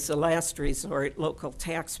 and as a last resort, local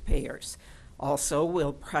taxpayers. Also,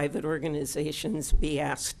 will private organizations be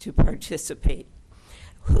asked to participate?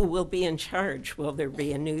 Who will be in charge? Will there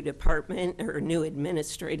be a new department or a new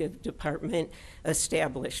administrative department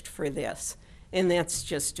established for this? And that's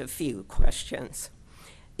just a few questions.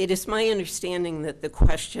 It is my understanding that the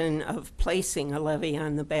question of placing a levy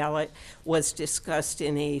on the ballot was discussed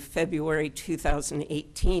in a February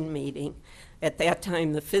 2018 meeting. At that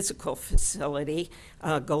time, the physical facility,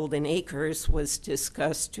 Golden Acres, was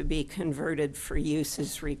discussed to be converted for use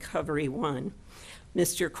as Recovery 1.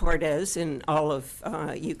 Mr. Cortez and all of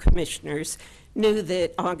you commissioners knew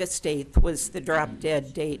that August 8th was the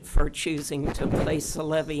drop-dead date for choosing to place a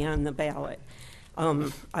levy on the ballot,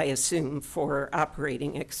 I assume for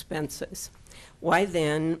operating expenses. Why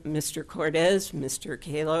then, Mr. Cortez, Mr.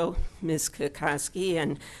 Kalo, Ms. Kokoski,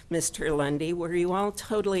 and Mr. Lundy, were you all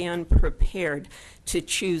totally unprepared to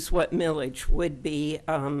choose what millage would be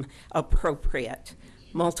appropriate?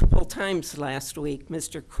 Multiple times last week,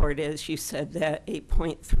 Mr. Cortez, you said that a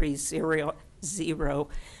 .300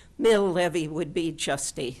 mill levy would be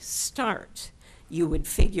just a start. You would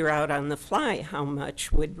figure out on the fly how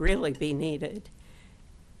much would really be needed.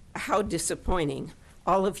 How disappointing.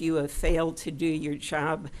 All of you have failed to do your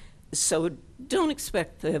job, so don't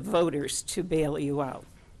expect the voters to bail you out.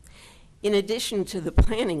 In addition to the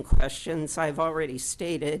planning questions I've already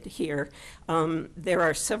stated here, there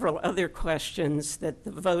are several other questions that the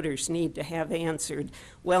voters need to have answered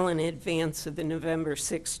well in advance of the November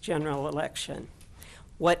 6th general election.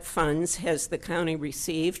 What funds has the county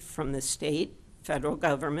received from the state, federal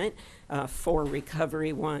government for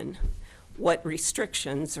Recovery 1? What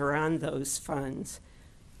restrictions are on those funds?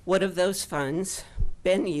 What have those funds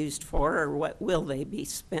been used for, or what will they be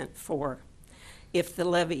spent for? If the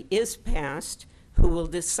levy is passed, who will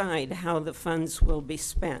decide how the funds will be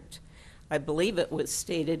spent. I believe it was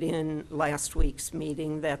stated in last week's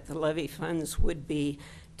meeting that the levy funds would be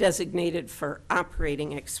designated for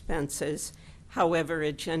operating expenses. However,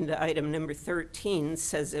 agenda item number 13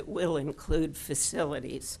 says it will include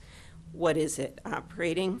facilities. What is it,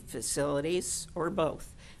 operating, facilities, or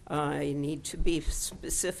both? You need to be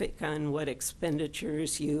specific on what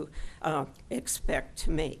expenditures you expect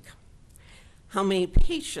to make. How many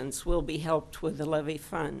patients will be helped with the levy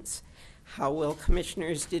funds? How will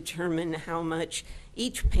commissioners determine how much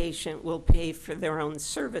each patient will pay for their own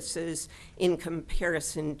services in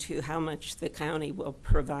comparison to how much the county will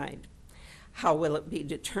provide? How will it be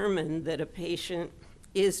determined that a patient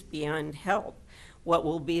is beyond help? What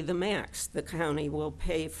will be the max the county will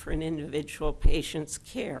pay for an individual patient's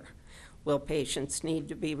care? Will patients need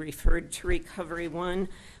to be referred to Recovery One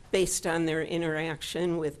based on their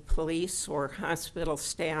interaction with police or hospital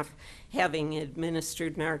staff having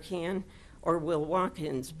administered Narcan, or will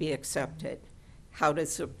walk-ins be accepted? How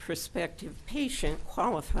does a prospective patient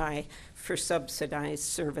qualify for subsidized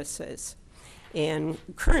services? And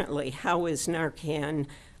currently, how is Narcan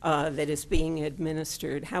that is being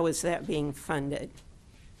administered, how is that being funded?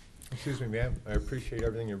 Excuse me, ma'am, I appreciate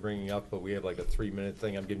everything you're bringing up, but we have like a 3-minute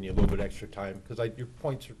thing. I'm giving you a little bit extra time because your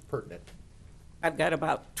points are pertinent. I've got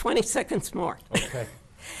about 20 seconds more. Okay.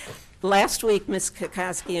 Last week, Ms.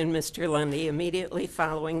 Kokoski and Mr. Lundy, immediately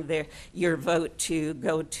following your vote to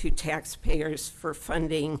go to taxpayers for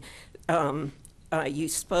funding, you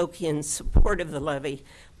spoke in support of the levy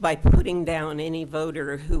by putting down any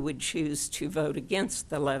voter who would choose to vote against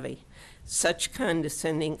the levy. Such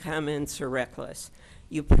condescending comments are reckless.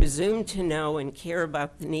 You presume to know and care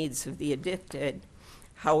about the needs of the addicted.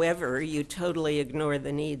 However, you totally ignore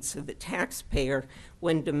the needs of the taxpayer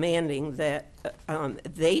when demanding that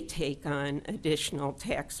they take on additional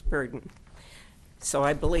tax burden. So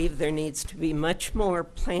I believe there needs to be much more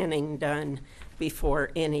planning done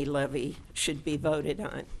before any levy should be voted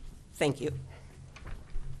on. Thank you.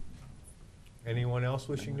 Anyone else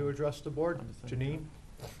wishing to address the board? Janine?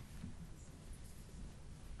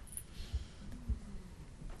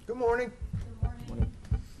 Good morning. Good morning.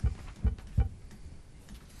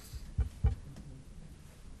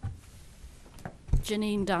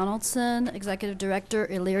 Janine Donaldson, Executive Director,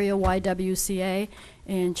 Elyria YWCA,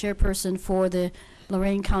 and Chairperson for the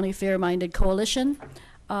Lorain County Fair-Minded Coalition.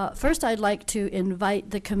 First, I'd like to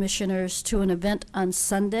invite the commissioners to an event on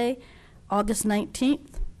Sunday, August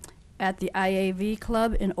 19th, at the IAV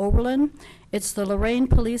Club in Oberlin. It's the Lorain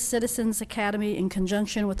Police Citizens Academy in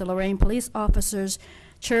conjunction with the Lorain Police Officers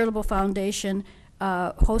Charitable Foundation,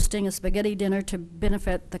 hosting a spaghetti dinner to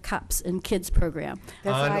benefit the Cops and Kids program.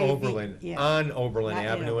 On Oberlin, yeah. on Oberlin Not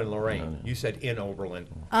in Avenue in Oberlin. Lorraine. You said in Oberlin,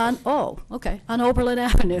 On Oberlin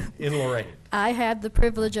Avenue. in Lorraine. I had the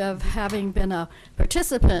privilege of having been a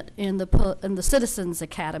participant in the Citizens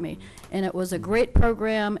Academy, and it was a great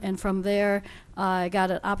program, and from there I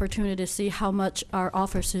got an opportunity to see how much our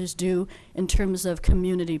officers do in terms of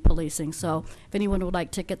community policing. So if anyone would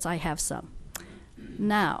like tickets, I have some.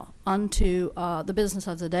 Now, on to the business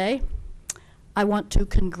of the day. I want to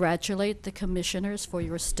congratulate the commissioners for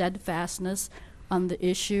your steadfastness on the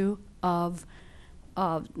issue of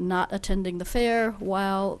not attending the fair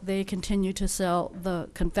while they continue to sell the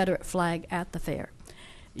Confederate flag at the fair.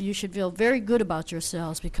 You should feel very good about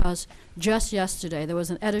yourselves because just yesterday there was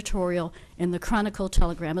an editorial in the Chronicle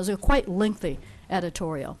Telegram. It was a quite lengthy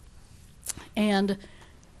editorial. And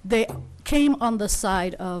they came on the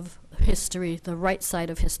side of history, the right side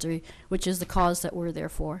of history, which is the cause that we're there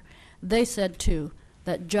for. They said, too,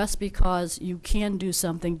 that just because you can do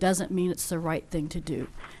something doesn't mean it's the right thing to do.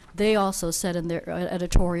 They also said in their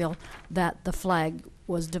editorial that the flag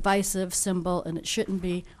was divisive symbol and it shouldn't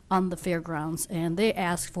be on the fairgrounds, and they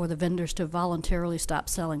asked for the vendors to voluntarily stop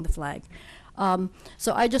selling the flag.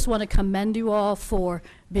 So I just want to commend you all for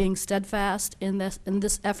being steadfast in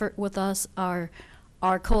this effort with us.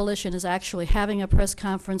 Our coalition is actually having a press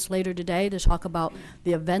conference later today to talk about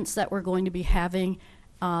the events that we're going to be having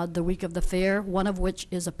the week of the fair, one of which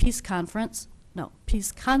is a peace concert.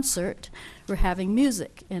 We're having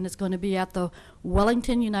music, and it's going to be at the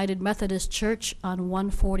Wellington United Methodist Church on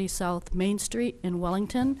 140 South Main Street in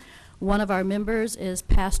Wellington. One of our members is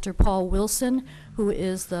Pastor Paul Wilson, who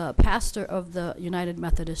is the pastor of the United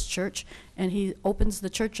Methodist Church, and he opens the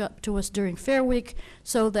church up to us during Fair Week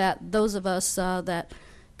so that those of us that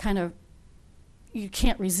kind of you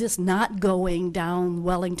can't resist not going down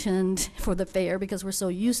Wellington for the fair because we're so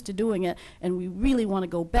used to doing it, and we really want to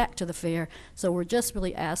go back to the fair. So we're just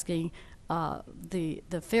really asking the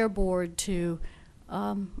fair board to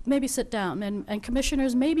maybe sit down. And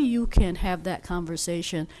commissioners, maybe you can have that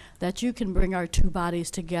conversation, that you can bring our two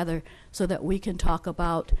bodies together so that we can talk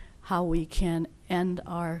about how we can end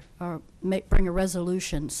bring a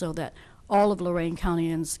resolution so that all of Lorain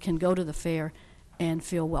Countyans can go to the fair and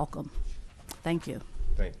feel welcome. Thank you.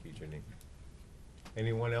 Thank you, Janine.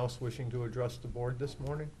 Anyone else wishing to address the board this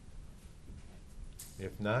morning?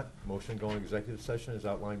 If not, motion to go into executive session is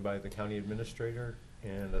outlined by the county administrator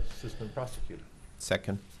and assistant prosecutor.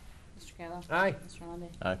 Second. Mr. Kalo? Aye. Mr. Lundy.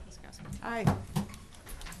 Aye. Ms. Kowski? Aye.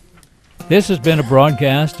 This has been a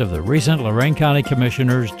broadcast of the recent Lorain County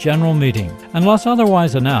Commissioners' General Meeting. Unless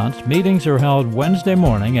otherwise announced, meetings are held Wednesday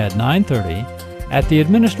morning at 9:30 at the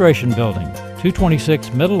Administration Building,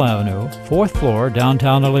 226 Middle Avenue, 4th floor,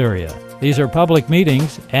 downtown Elyria. These are public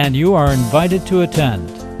meetings, and you are invited to attend.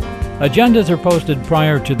 Agendas are posted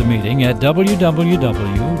prior to the meeting at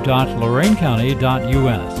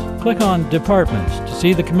www.loraincounty.us. Click on Departments to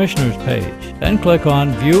see the Commissioners page, then click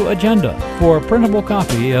on View Agenda for a printable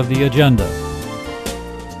copy of the agenda.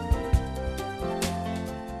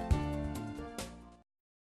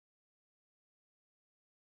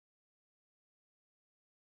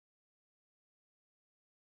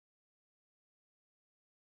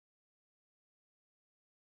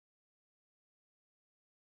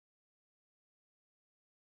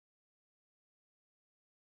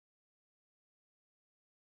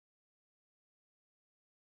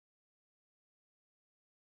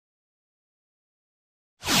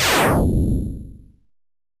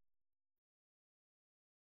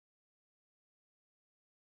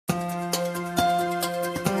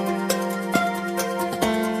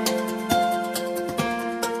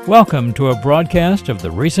 Welcome to a broadcast of the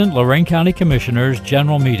recent Lorain County Commissioners'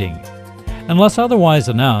 General Meeting. Unless otherwise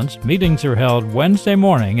announced, meetings are held Wednesday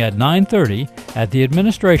morning at 9:30 at the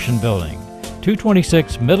Administration Building,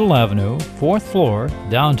 226 Middle Avenue, 4th floor,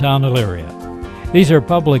 downtown Elyria. These are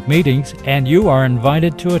public meetings, and you are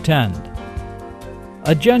invited to attend.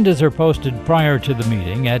 Agendas are posted prior to the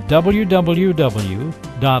meeting at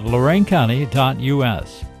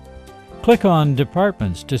www.loraincounty.us. Click on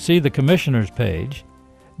Departments to see the Commissioners page,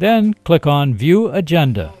 then click on View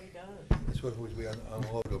Agenda. This one would be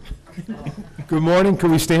unloadable. Good morning. Could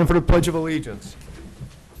we stand for the Pledge of Allegiance?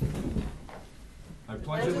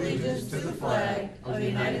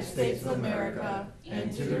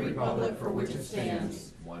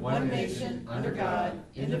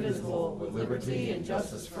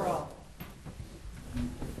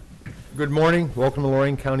 Good morning. Welcome to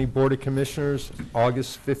Lorain County Board of Commissioners,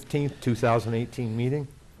 August 15th, 2018 meeting.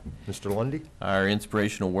 Mr. Lundy. Our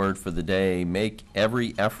inspirational word for the day: make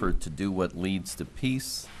every effort to do what leads to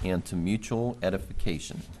peace and to mutual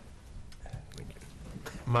edification.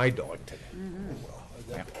 My dog today. Well,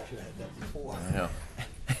 I should have had that before. I know.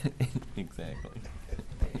 Exactly.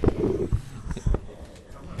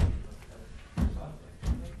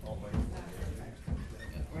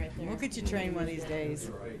 Right there. We'll get you trained one of these days.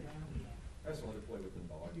 That's the one to play with the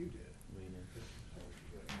dog. You did.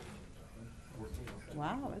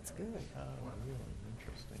 Wow, that's good.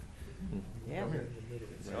 Interesting. Yeah. Come here.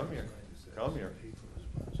 Come here. Come here.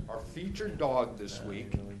 Our featured dog this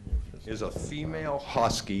week is a female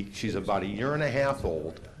husky. She's about 1.5 years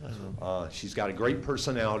old. She's got a great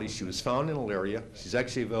personality. She was found in Elyria. She's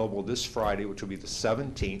actually available this Friday, which will be the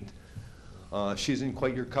 17th. She isn't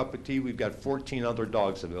quite your cup of tea. We've got 14 other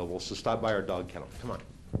dogs available, so stop by our dog kennel. Come on.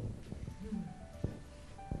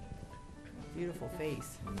 Beautiful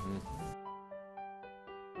face.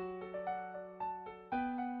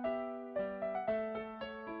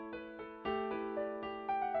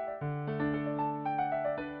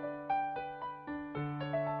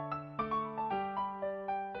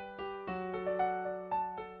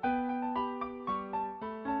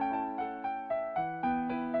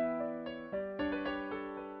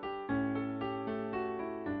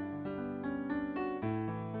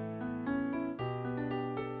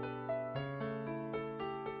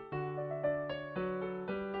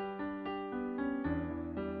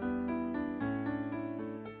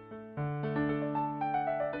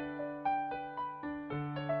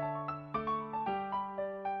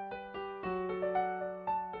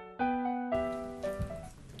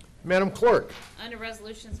 Madam Clerk. Under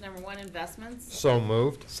Resolutions Number 1, Investments, So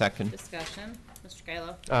moved. Second. Discussion. Mr.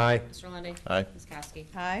 Kalo? Aye. Mr. Lundy. Aye. Ms. Kowski?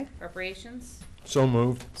 Aye. Appropriations, So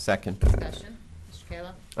moved. Second. Discussion. Mr.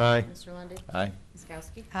 Kalo? Aye. Mr. Lundy. Aye. Ms.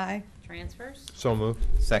 Kowski? Aye. Transfers, So moved.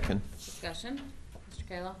 Second. Discussion. Mr.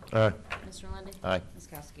 Kalo? Aye. Mr. Lundy. Aye. Ms.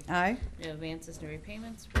 Kowski? Aye. No advances, no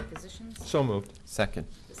repayments, requisitions, So moved. Second.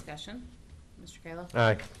 Discussion. Mr. Kalo?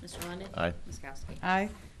 Aye. Mr. Lundy. Aye. Ms. Kowski? Aye.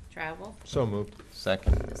 Travel, So moved.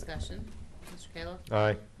 Second. Discussion. Mr. Kayla?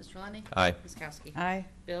 Aye. Mr. Lundy. Aye. Ms. Kowski? Aye.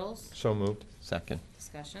 Bills? So moved. Second.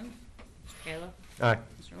 Discussion. Mr. Kayla? Aye.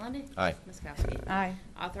 Mr. Lundy. Aye. Ms. Kowski? Aye.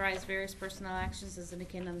 Authorize various personnel actions as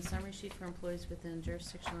indicated on the summary sheet for employees within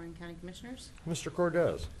jurisdiction of Lorraine County Commissioners. Mr.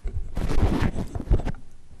 Cordez?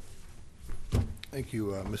 Thank you,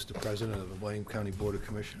 Mr. President of the Lorraine County Board of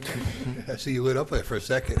Commissioners. I see you lit up there for a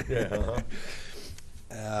second. Yeah,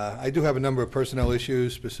 I do have a number of personnel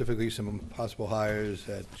issues, specifically some possible hires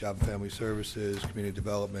at Job and Family Services, Community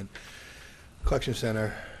Development, Collection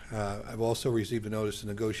Center. I've also received a notice to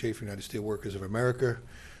negotiate for United Steelworkers of America,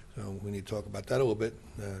 so we need to talk about that a little bit.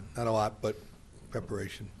 Not a lot, but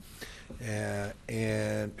preparation.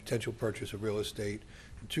 And potential purchase of real estate,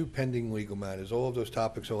 and 2 pending legal matters. All of those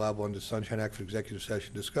topics are allowable under the Sunshine Act for executive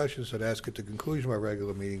session discussion, so to ask at the conclusion of our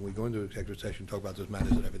regular meeting, we go into executive session and talk about those matters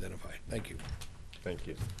that I've identified. Thank you. thank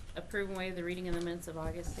you. Approve and waive the reading of the minutes of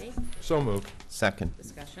August 8th. So moved. Second.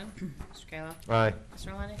 Discussion. Mr. Kayla? Aye.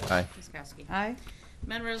 Mr. Lundy. Aye. Ms. Kowski? Aye.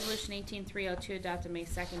 Amendment Resolution 18302 adopted May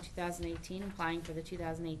 2nd, 2018, applying for the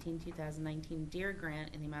 2018-2019 DEER grant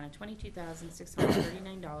in the amount of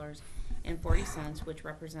 $22,639.40, which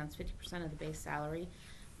represents 50% of the base salary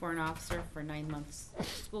for an officer for 9 months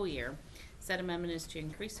school year. Said amendment is to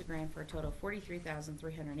increase the grant for a total of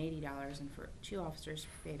 $43,380 and for 2 officers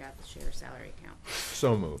paid out the share salary account.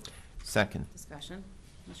 So moved. Second. Discussion.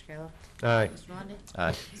 Mr. Kayla? Aye. Mr. Lundy.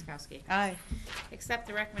 Aye. Ms. Kowski? Aye. Accept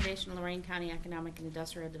the recommendation of Lorain County Economic and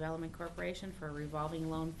Industrial Development Corporation for a revolving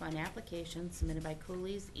loan fund application submitted by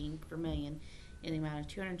Cooley's Inc. Vermillion in the amount of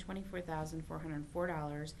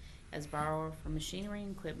 $224,404 as borrower for machinery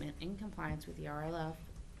and equipment in compliance with the RLF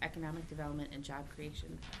Economic Development and Job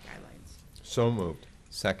Creation Guidelines. So moved.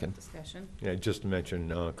 Second. Discussion. Yeah, just to mention,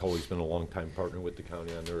 Coley's been a longtime partner with the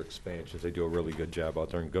county on their expansions. They do a really good job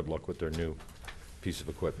out there, and good luck with their new piece of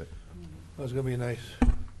equipment. Well, it's going to be a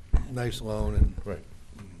nice loan, and Right.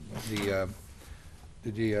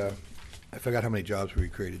 I forgot how many jobs we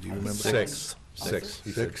created. Do you remember? Six. He said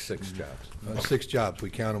Six? 6 jobs. 6 jobs. We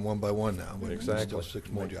count them one by one now, but Exactly. still 6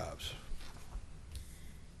 more jobs.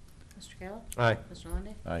 Mr. Kayla? Aye. Mr.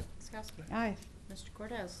 Lundy. Aye. Ms. Kowski? Aye. Mr.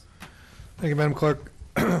 Cordez? Thank you, Madam Clerk.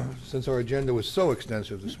 Since our agenda was so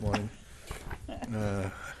extensive this morning,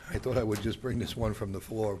 I thought I would just bring this one from the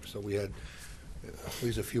floor, so we had at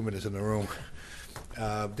least a few minutes in the room.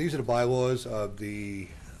 These are the bylaws of the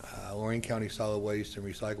Lorain County Solid Waste and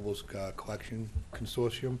Recyclables Collection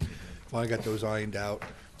Consortium. Finally got those ironed out,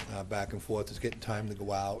 back and forth. It's getting time to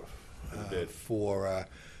go out for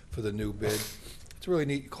the new bid. It's a really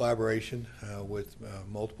neat collaboration with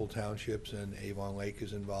multiple townships, and Avon Lake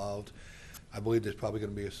is involved. I believe there's probably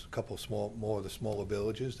going to be a couple more of the smaller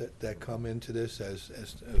villages that come into this as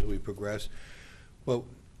we progress. But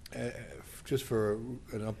just for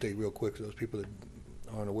an update real quick, for those people that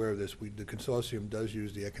aren't aware of this, the consortium does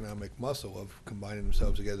use the economic muscle of combining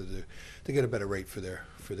themselves together to get a better rate for their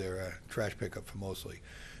trash pickup for mostly.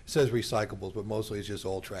 It says recyclables, but mostly it's just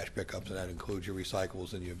all trash pickups, and that includes your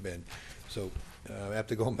recyclables and your bin. So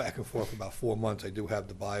after going back and forth for about 4 months, I do have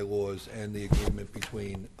the bylaws and the agreement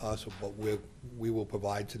between us of what we will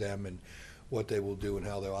provide to them and what they will do and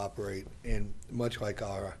how they'll operate. And much like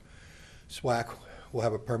our SWAC, we'll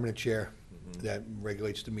have a permanent chair that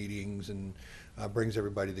regulates the meetings and brings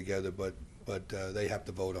everybody together, but they have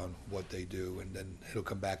to vote on what they do, and then it'll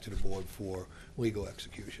come back to the board for legal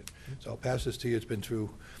execution. So I'll pass this to you. It's been through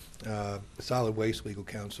Solid Waste Legal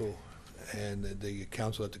Counsel and the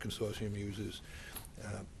counsel that the consortium uses.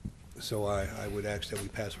 So I would ask that we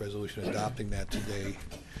pass a resolution adopting that today,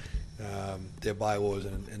 their bylaws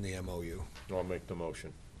and the MOU. I'll make the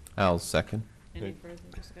motion. I'll second. Any further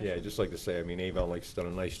discussion? Yeah, I'd just like to say, I mean, Avon Lake's done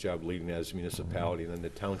a nice job leading as a municipality, and then the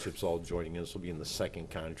township's all joining in. This will be in the 2nd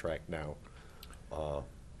contract now.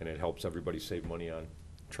 And it helps everybody save money on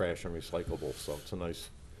trash and recyclables, so it's a nice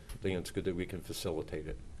thing. It's good that we can facilitate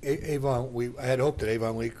it. I had hoped that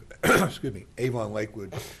Avon Lake, excuse me, Avon Lake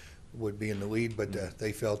would be in the lead, but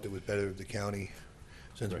they felt it was better if the county,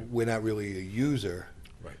 since Right. we're not really a user,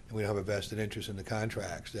 Right. and we don't have a vested interest in the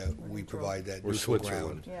contracts, that we provide that We're neutral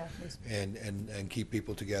Switzerland. ground Yeah. and keep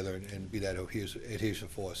people together and be that adhesive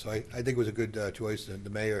force. So I think it was a good choice. The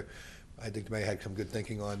mayor, I think the mayor had some good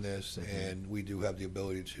thinking on this, and we do have the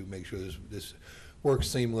ability to make sure this works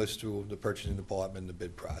seamless through the purchasing department and the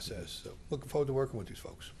bid process. So looking forward to working with these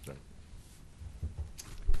folks.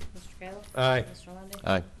 Mr. Kayla? Aye. Mr. Lundy.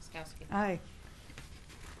 Aye. Ms. Kowski? Aye.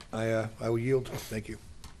 I will yield. Thank you.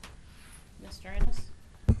 Mr. Innes?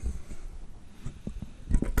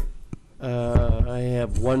 I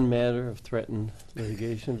have one matter of threatened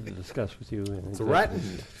litigation to discuss with you. Threatened?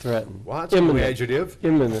 Threatened. Well, that's a new adjective.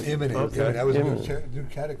 Imminent. Imminent, Okay. imminent. That was a Imminent. new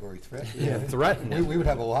category, threat. Yeah, threatened. We would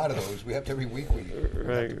have a lot of those. We have to, every week we have to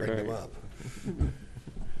Right, bring them right. up.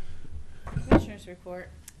 Commissioners report.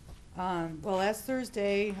 Well, last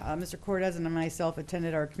Thursday, Mr. Cortez and myself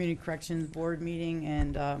attended our Community Corrections Board meeting,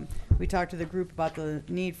 and we talked to the group about the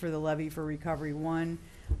need for the levy for Recovery 1.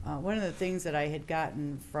 One of the things that I had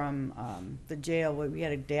gotten from the jail, we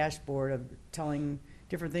had a dashboard of telling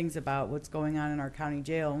different things about what's going on in our county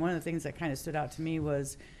jail, and one of the things that kind of stood out to me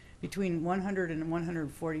was between 100 and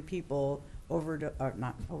 140 people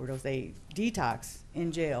they detox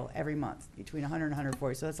in jail every month, between 100 and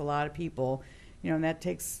 140. So that's a lot of people, and that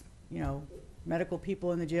takes, medical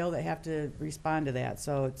people in the jail that have to respond to that.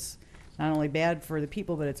 So it's not only bad for the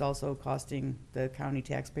people, but it's also costing the county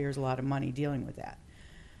taxpayers a lot of money dealing with that.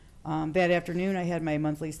 That afternoon, I had my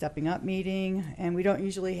monthly Stepping Up meeting, and we don't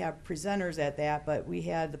usually have presenters at that, but we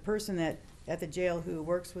had the person at the jail who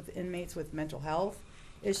works with inmates with mental health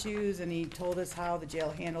issues, and he told us how the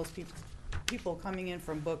jail handles people coming in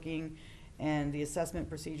from booking and the assessment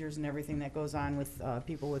procedures and everything that goes on with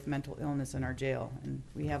people with mental illness in our jail, and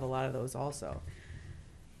we have a lot of those also.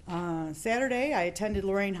 Saturday, I attended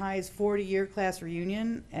Lorain High's 40-year class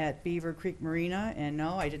reunion at Beaver Creek Marina, and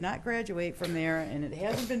no, I did not graduate from there, and it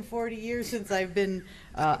hasn't been 40 years since I've been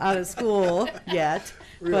out of school yet.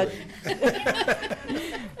 Really?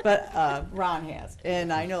 But Ron has,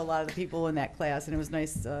 and I know a lot of the people in that class, and it was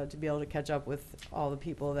nice to be able to catch up with all the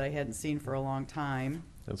people that I hadn't seen for a long time.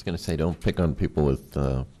 I was going to say, don't pick on people with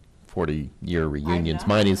 40-year reunions. know.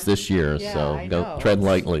 Mine is this year, Yeah, so I don't know. tread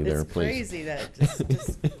lightly there, It's please. crazy that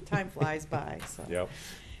just time flies by. So. Yep.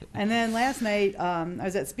 And then last night, I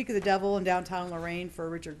was at Speak of the Devil in downtown Lorain for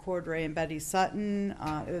Richard Cordray and Betty Sutton.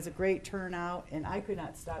 It was a great turnout, and I could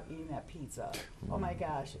not stop eating that pizza. Oh my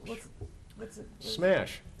gosh, what's it?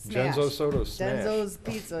 Smash. Smash. Genzo Soto Smash. Denzo's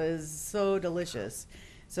pizza is so delicious.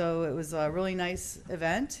 So it was a really nice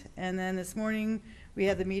event. And then this morning, we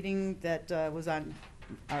had the meeting that was on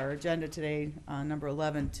our agenda today, number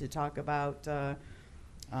 11, to talk about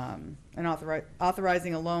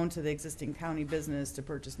authorizing a loan to the existing county business to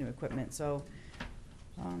purchase new equipment. So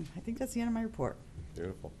I think that's the end of my report.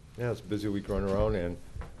 Beautiful. Yeah, it's a busy week running around, and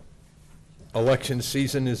election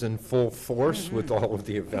season is in full force with all of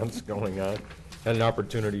the events going on. Had an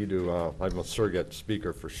opportunity to, I'm a surrogate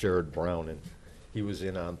speaker for Sherrod Brown, and he was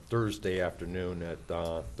in on Thursday afternoon at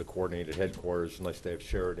the coordinated headquarters. Nice to have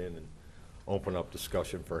Sherrod in and open up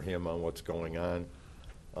discussion for him on what's going on.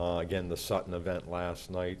 Again, the Sutton event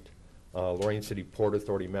last night. Lorain City Port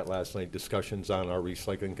Authority met last night. Discussions on our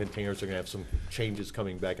recycling containers. They're going to have some changes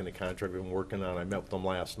coming back in the contract we've been working on. I met with them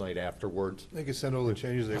last night afterwards. They can send all the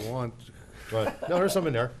changes they want. But no, there's some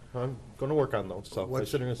in there. I'm going to work on those. So What I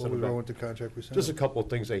said I'm gonna was send them wrong back. with the contract we sent? Just a couple of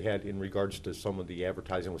things they had in regards to some of the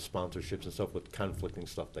advertising with sponsorships and stuff, with conflicting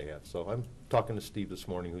stuff they have. So I'm talking to Steve this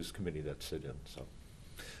morning, whose committee that's sit in. So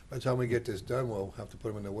By the time we get this done, we'll have to put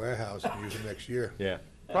them in the warehouse and use them next year. yeah,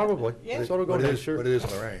 probably. Yeah. So it'll go But it next is- year. But it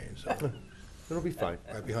is Lorraine, so, It'll be fine.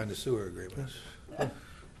 right behind the sewer agreements.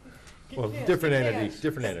 Well, different entities,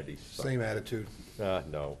 different entities. So, Same attitude.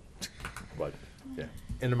 no, but yeah.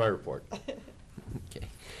 End of my report. Okay.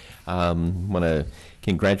 Want to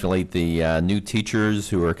congratulate the new teachers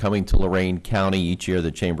who are coming to Lorain County. Each year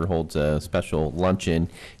the Chamber holds a special luncheon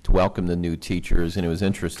to welcome the new teachers, and it was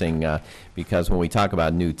interesting because when we talk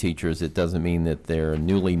about new teachers, it doesn't mean that they're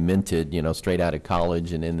newly minted, straight out of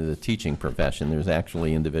college and into the teaching profession. There's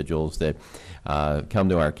actually individuals that come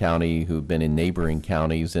to our county who've been in neighboring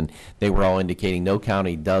counties, and they were all indicating no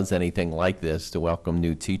county does anything like this to welcome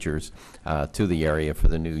new teachers to the area for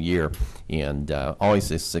the new year. And always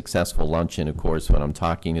a successful luncheon, of course. When I'm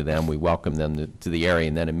talking to them, we welcome them to the area,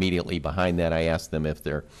 and then immediately behind that I ask them if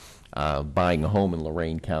they're buying a home in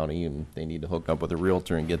Lorain County, and they need to hook up with a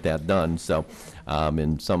realtor and get that done. So,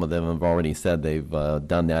 and some of them have already said they've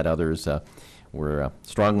done that. Others were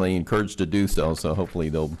strongly encouraged to do so, so hopefully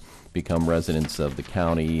they'll become residents of the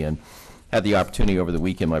county. And had the opportunity over the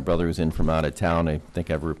weekend, my brother was in from out of town. I think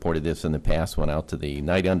I've reported this in the past, went out to the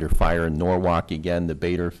Night Under Fire in Norwalk again, the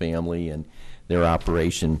Bader family and their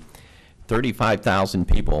operation. 35,000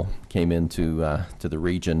 people came into to the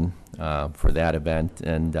region for that event,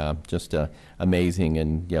 and just amazing,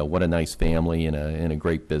 and what a nice family and a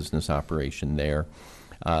great business operation there.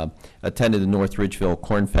 Attended the North Ridgeville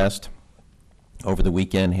Corn Fest over the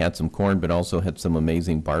weekend, had some corn, but also had some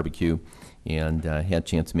amazing barbecue, and had a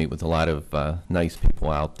chance to meet with a lot of nice people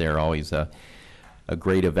out there. Always a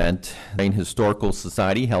great event. Lorain Historical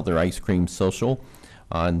Society held their ice cream social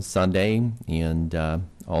on Sunday, and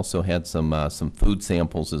also had some food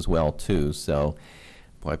samples as well too. So,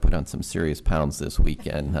 boy, I put on some serious pounds this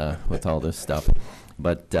weekend with all this stuff.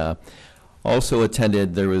 But also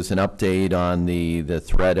attended, there was an update on the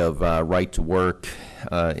threat of right to work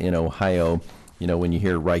in Ohio. You know, when you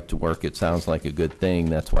hear right to work, it sounds like a good thing.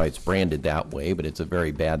 That's why it's branded that way, but it's a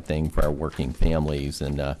very bad thing for our working families,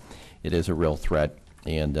 and it is a real threat.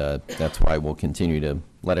 And that's why we'll continue to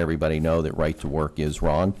let everybody know that right to work is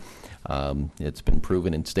wrong. It's been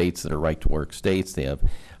proven in states that are right to work states. They have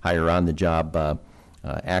higher on-the-job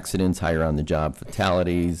accidents, higher on-the-job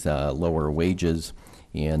fatalities, lower wages,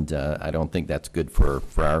 and I don't think that's good for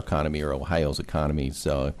our economy or Ohio's economy.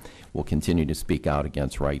 So we'll continue to speak out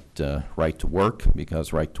against right to work,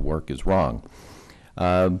 because right to work is wrong.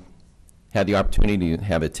 Had the opportunity to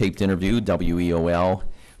have a taped interview, WEOL,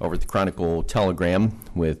 over at the Chronicle Telegram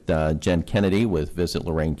with Jen Kennedy with Visit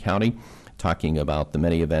Lorain County, talking about the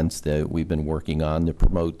many events that we've been working on to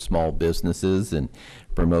promote small businesses and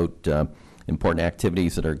promote important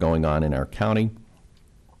activities that are going on in our county.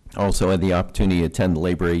 Also had the opportunity to attend the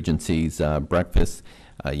labor agency's breakfast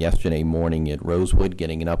yesterday morning at Rosewood,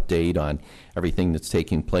 getting an update on everything that's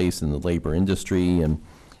taking place in the labor industry and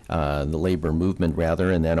the labor movement,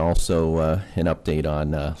 rather, and then also an update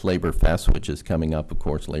on Labor Fest, which is coming up, of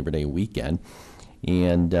course, Labor Day weekend.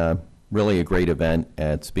 And really a great event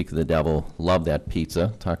at Speak of the Devil. Love that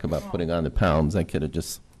pizza. Talk about putting on the pounds. I could have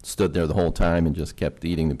just stood there the whole time and just kept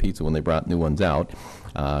eating the pizza when they brought new ones out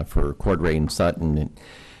for Cordray and Sutton. And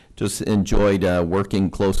just enjoyed working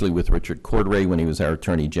closely with Richard Cordray when he was our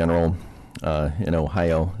Attorney General in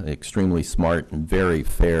Ohio. Extremely smart and very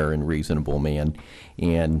fair and reasonable man.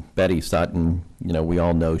 And Betty Sutton, you know, we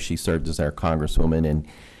all know she served as our Congresswoman, and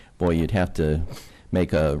boy, you'd have to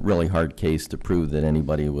make a really hard case to prove that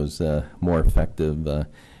anybody was more effective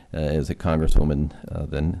as a Congresswoman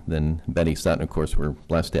than Betty Sutton. Of course, we're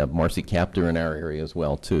blessed to have Marcy Kaptur in our area as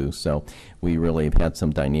well, too. So we really have had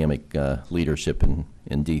some dynamic leadership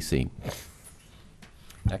in D.C.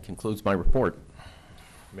 That concludes my report.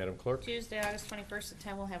 Madam Clerk, Tuesday, August 21st at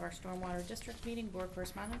 10, we'll have our Stormwater District meeting, board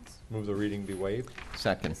correspondence. move the reading be waived.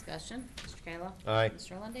 Second. Discussion, Mr. Kayla. Aye.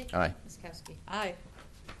 Mr. Lundy. Aye. Ms. Kowski. Aye.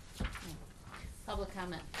 Public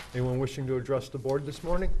comment. Anyone wishing to address the board this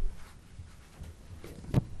morning?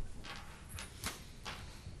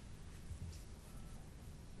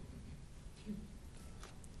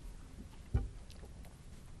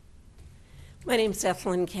 My name's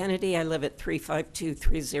Ethlyn Kennedy. I live at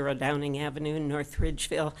 35230 Downing Avenue in North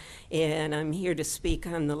Ridgeville, and I'm here to speak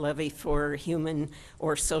on the levy for human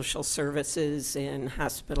or social services in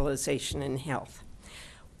hospitalization and health.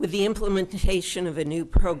 With the implementation of a new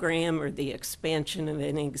program or the expansion of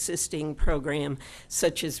an existing program,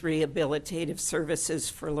 such as rehabilitative services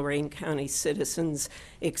for Lorain County citizens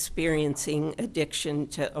experiencing addiction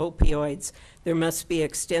to opioids, there must be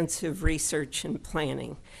extensive research and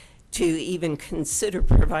planning. To even consider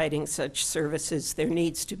providing such services, there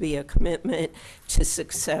needs to be a commitment to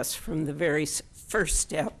success from the very first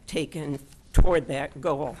step taken toward that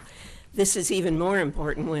goal. This is even more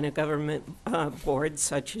important when a government board,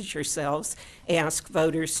 such as yourselves, ask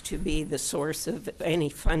voters to be the source of any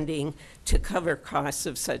funding to cover costs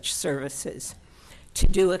of such services. To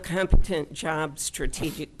do a competent job,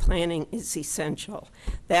 strategic planning is essential.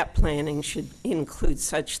 That planning should include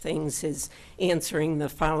such things as answering the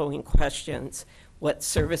following questions: what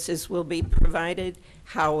services will be provided,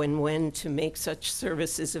 how and when to make such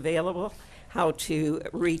services available, how to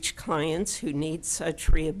reach clients who need such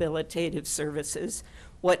rehabilitative services,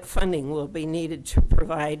 what funding will be needed to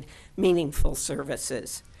provide meaningful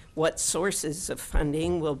services, what sources of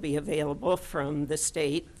funding will be available from the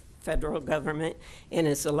state, federal government, and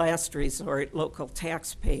as a last resort, local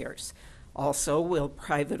taxpayers. Also, will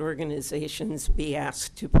private organizations be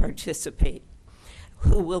asked to participate?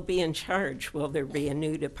 Who will be in charge? Will there be a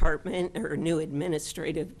new department or a new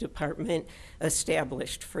administrative department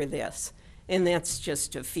established for this? And that's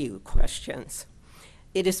just a few questions.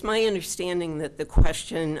 It is my understanding that the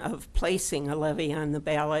question of placing a levy on the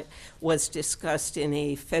ballot was discussed in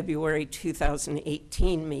a February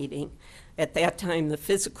 2018 meeting. At that time, the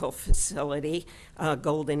physical facility,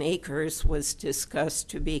 Golden Acres, was discussed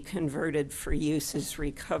to be converted for use as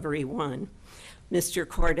Recovery One. Mr.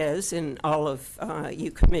 Cortez and all of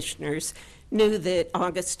you commissioners knew that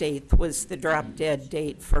August 8th was the drop-dead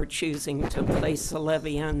date for choosing to place a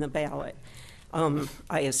levy on the ballot,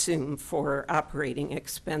 I assume for operating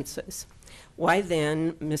expenses. Why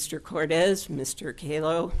then, Mr. Cortez, Mr.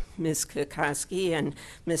 Kalo, Ms. Kokoski, and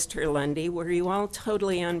Mr. Lundy, were you all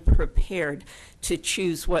totally unprepared to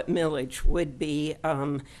choose what millage would be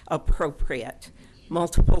appropriate?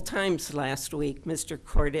 Multiple times last week, Mr.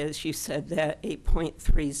 Cortez, you said that a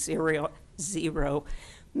 .300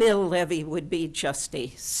 mill levy would be just a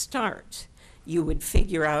start. You would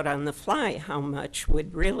figure out on the fly how much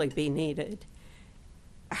would really be needed.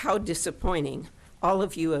 How disappointing. All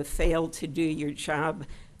of you have failed to do your job,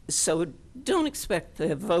 so don't expect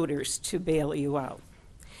the voters to bail you out.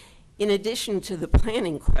 In addition to the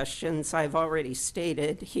planning questions I've already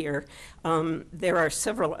stated here, there are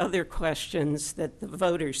several other questions that the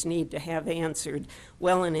voters need to have answered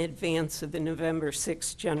well in advance of the November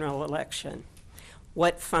 6th general election.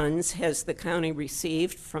 What funds has the county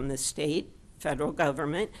received from the state, federal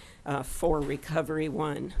government for Recovery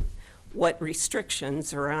One? What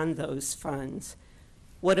restrictions are on those funds?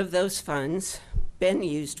 What have those funds been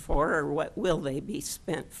used for, or what will they be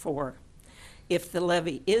spent for? If the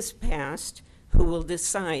levy is passed, who will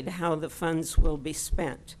decide how the funds will be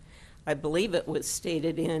spent? I believe it was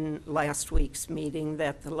stated in last week's meeting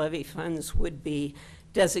that the levy funds would be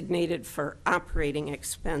designated for operating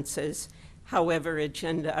expenses. However,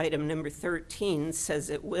 agenda item number 13 says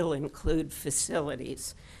it will include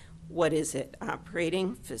facilities. What is it,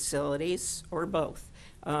 operating, facilities, or both?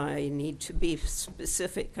 I need to be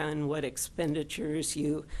specific on what expenditures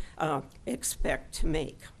you expect to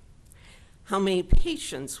make. How many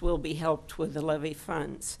patients will be helped with the levy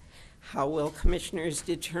funds? How will commissioners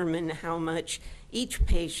determine how much each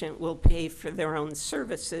patient will pay for their own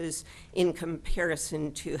services in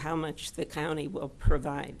comparison to how much the county will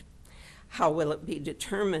provide? How will it be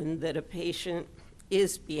determined that a patient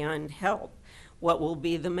is beyond help? What will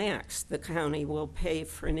be the max the county will pay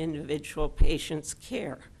for an individual patient's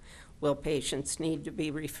care? Will patients need to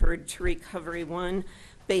be referred to Recovery One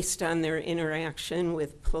based on their interaction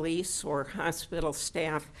with police or hospital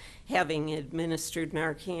staff having administered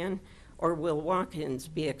Narcan, or will walk-ins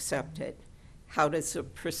be accepted? How does a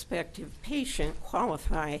prospective patient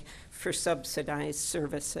qualify for subsidized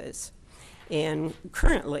services? And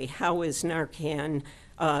currently, how is Narcan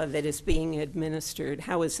that is being administered,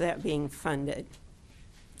 how is that being funded?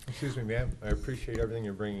 Excuse me, ma'am, I appreciate everything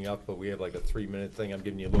you're bringing up, but we have like a 3-minute thing. I'm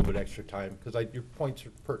giving you a little bit extra time because your points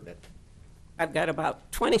are pertinent. I've got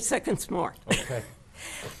about 20 seconds more. Okay.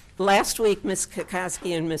 Last week, Ms.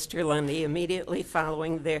 Kokoski and Mr. Lundy, immediately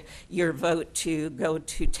following your vote to go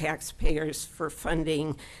to taxpayers for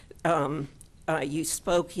funding, you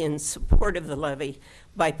spoke in support of the levy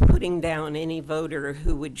by putting down any voter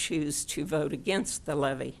who would choose to vote against the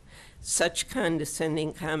levy. Such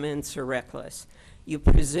condescending comments are reckless. You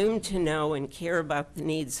presume to know and care about the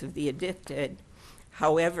needs of the addicted.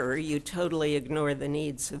 However, you totally ignore the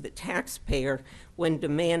needs of the taxpayer when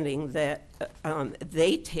demanding that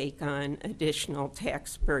they take on additional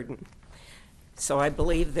tax burden. So I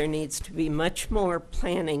believe there needs to be much more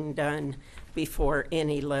planning done before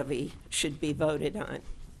any levy should be voted on.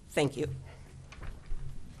 Thank you.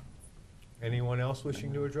 Anyone else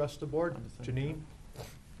wishing to address the board? Janine?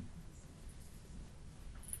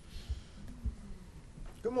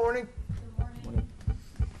 Good morning. Good morning.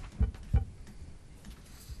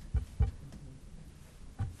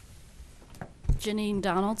 Janine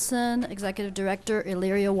Donaldson, Executive Director,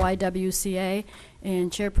 Elyria YWCA,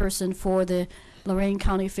 and Chairperson for the Lorain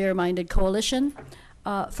County Fair-Minded Coalition.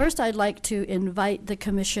 First, I'd like to invite the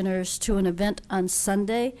commissioners to an event on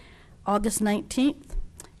Sunday, August 19th,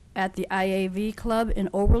 at the IAV Club in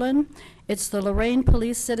Oberlin. It's the Lorain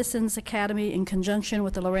Police Citizens Academy in conjunction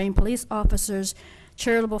with the Lorain Police Officers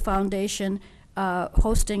Charitable Foundation,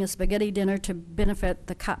 hosting a spaghetti dinner to benefit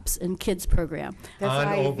the Cops and Kids program. On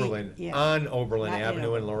Oberlin, yeah. on Oberlin Not in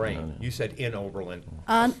Avenue in Oberlin. Lorain. You said in Oberlin.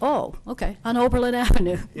 On Oberlin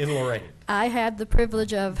Avenue. In Lorain. I had the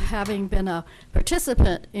privilege of having been a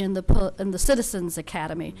participant in the Citizens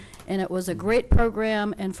Academy, and it was a great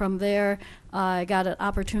program, and from there I got an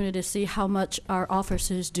opportunity to see how much our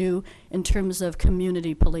officers do in terms of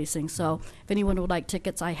community policing. So if anyone would like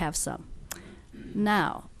tickets, I have some.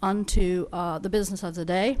 Now, on to the business of the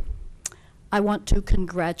day. I want to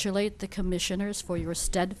congratulate the commissioners for your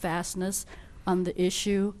steadfastness on the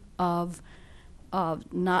issue of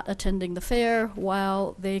not attending the fair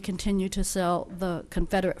while they continue to sell the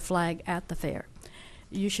Confederate flag at the fair.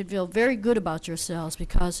 You should feel very good about yourselves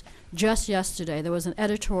because just yesterday there was an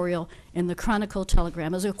editorial in the Chronicle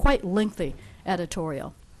Telegram. It was a quite lengthy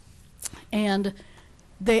editorial. And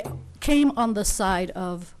they came on the side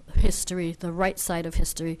of history, the right side of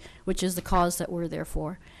history, which is the cause that we're there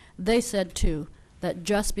for. They said, too, that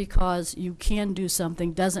just because you can do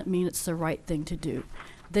something doesn't mean it's the right thing to do.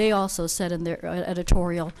 They also said in their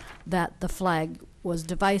editorial that the flag was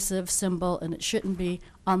divisive symbol and it shouldn't be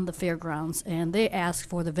on the fairgrounds, and they asked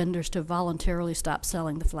for the vendors to voluntarily stop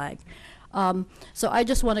selling the flag. So I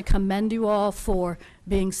just want to commend you all for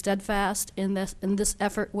being steadfast in this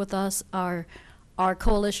effort with us. Our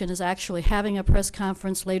coalition is actually having a press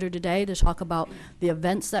conference later today to talk about the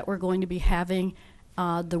events that we're going to be having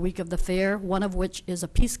the week of the fair, one of which is a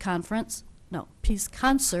peace concert.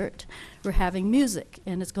 We're having music,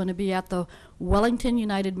 and it's going to be at the Wellington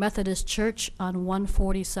United Methodist Church on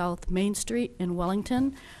 140 South Main Street in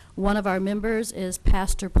Wellington. One of our members is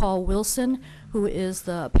Pastor Paul Wilson, who is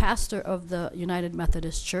the pastor of the United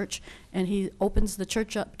Methodist Church, and he opens the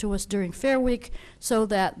church up to us during Fair Week so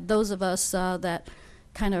that those of us that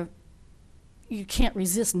kind of, you can't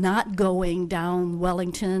resist not going down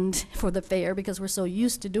Wellington for the fair because we're so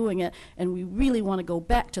used to doing it, and we really want to go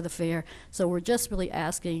back to the fair. So we're just really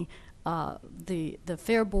asking the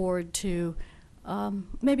fair board to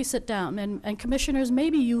maybe sit down, and commissioners,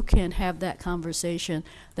 maybe you can have that conversation,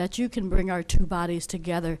 that you can bring our two bodies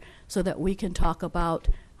together so that we can talk about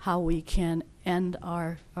how we can end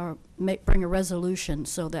bring a resolution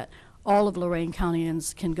so that all of Lorain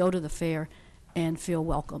Countyans can go to the fair and feel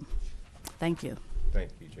welcome. Thank you.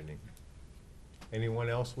 Thank you, Janine. Anyone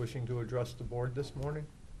else wishing to address the board this morning?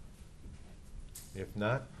 If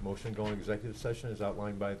not, motion to go into executive session is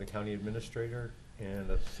outlined by the county administrator and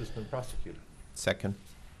assistant prosecutor. Second.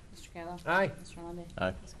 Mr. Kalo? Aye. Mr. Lundy.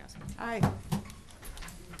 Aye. Ms. Kowski? Aye.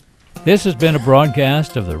 This has been a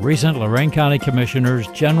broadcast of the recent Lorain County Commissioners'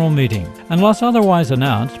 General Meeting. Unless otherwise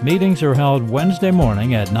announced, meetings are held Wednesday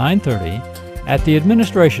morning at 9:30 at the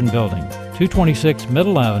Administration Building, 226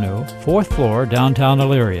 Middle Avenue, 4th floor, downtown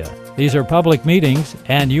Elyria. These are public meetings,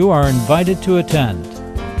 and you are invited to attend.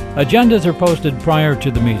 Agendas are posted prior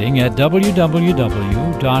to the meeting at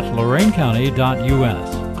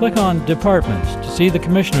www.loraincounty.us. Click on Departments to see the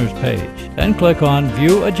Commissioners page, then click on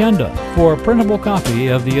View Agenda for a printable copy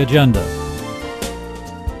of the agenda.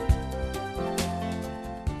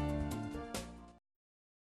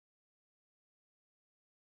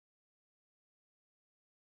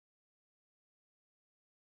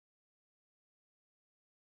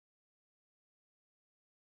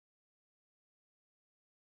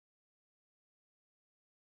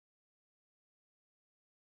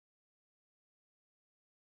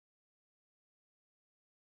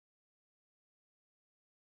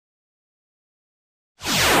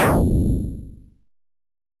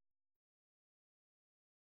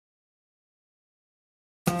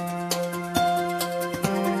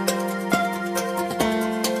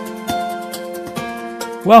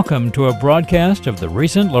 Welcome to a broadcast of the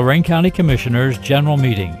recent Lorain County Commissioners' General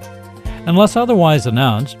Meeting. Unless otherwise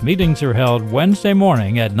announced, meetings are held Wednesday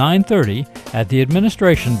morning at 9:30 at the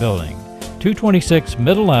Administration Building, 226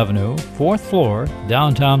 Middle Avenue, 4th floor,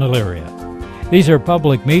 downtown Elyria. These are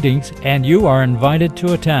public meetings, and you are invited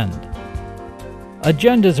to attend.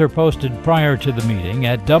 Agendas are posted prior to the meeting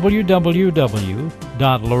at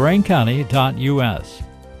www.loraincounty.us.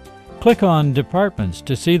 Click on Departments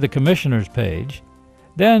to see the Commissioners page,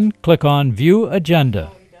 then click on View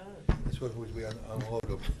Agenda. This one would be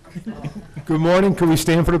unloadable. Good morning. Could we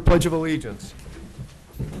stand for the Pledge of Allegiance?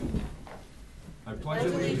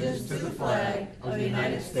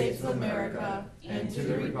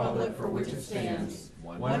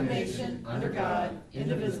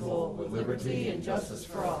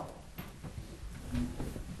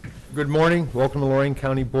 Good morning. Welcome to Lorain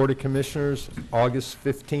County Board of Commissioners, August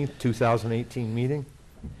 15th, 2018 meeting.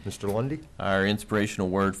 Mr. Lundy? Our inspirational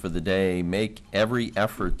word for the day: make every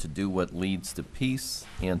effort to do what leads to peace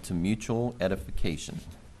and to mutual edification.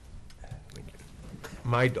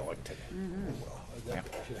 My dog today. Well, I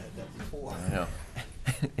should have had that before. I know.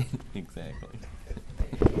 Exactly.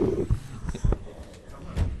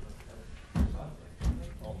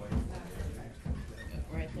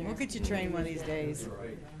 We'll get you trained one of these days.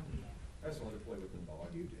 That's the one to play with the dog.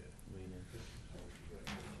 You did.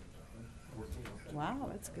 Wow,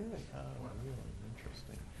 that's good.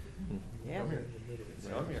 Yeah. Come here.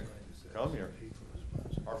 Come here. Come here.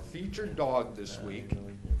 Our featured dog this week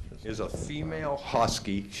is a female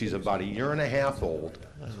husky. She's about 1.5 years old.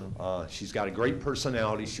 She's got a great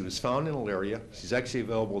personality. She was found in Elyria. She's actually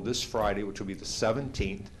available this Friday, which will be the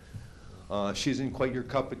 17th. She isn't quite your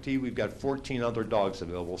cup of tea. We've got 14 other dogs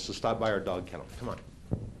available, so stop by our dog kennel. Come on.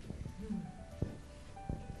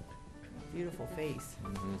 Beautiful face.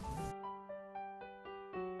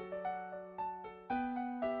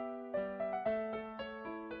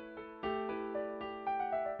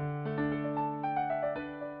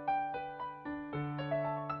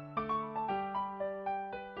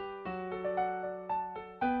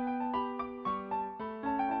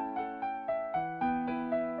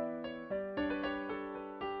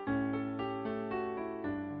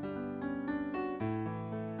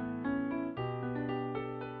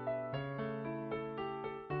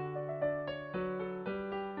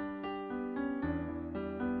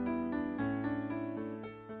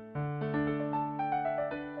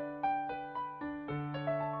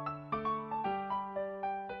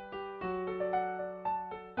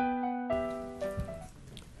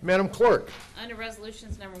 Madam Clerk? Under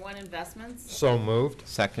Resolutions Number 1, Investments, So moved.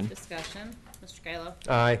 Second. Discussion. Mr. Kayla.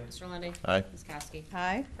 Aye. Mr. Lundy, Aye. Ms. Kowski.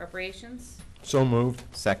 Aye. Appropriations, So moved.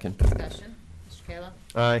 Second. Discussion. Mr. Kayla.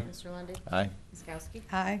 Aye. Mr. Lundy, Aye. Ms. Kowski.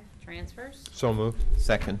 Aye. Transfers, So moved.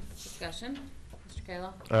 Second. Discussion. Mr.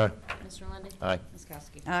 Kayla. Aye. Mr. Lundy, Aye. Ms.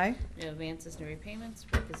 Kowski. Aye. No advances, no repayments,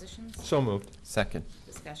 requisitions, So moved. Second.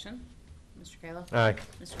 Discussion. Mr. Kayla. Aye.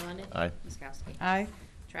 Mr. Lundy, Aye. Ms. Kowski. Aye.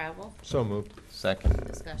 Travel, So moved. Second.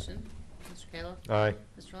 Discussion. Mr. Kayla. Aye.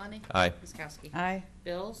 Mr. Lundy, Aye. Ms. Kowski. Aye.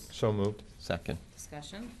 Bills, So moved. Second.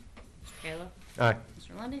 Discussion. Mr. Kayla. Aye.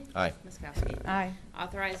 Mr. Lundy, Aye. Ms. Kowski. Aye.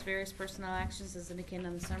 Authorize various personnel actions as indicated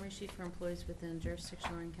on the summary sheet for employees within jurisdiction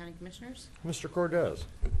of Lorraine County Commissioners. Mr. Cordez?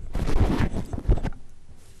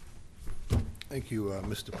 Thank you,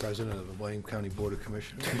 Mr. President of the Lorraine County Board of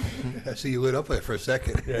Commissioners. I see you lit up there for a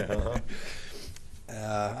second. Yeah.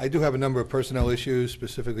 I do have a number of personnel issues,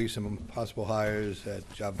 specifically some possible hires at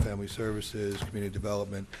Job and Family Services, Community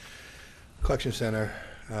Development, Collection Center.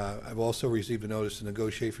 I've also received a notice to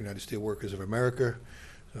negotiate for United Steelworkers of America,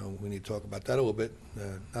 so we need to talk about that a little bit.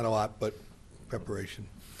 Not a lot, but preparation.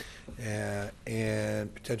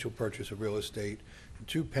 And potential purchase of real estate.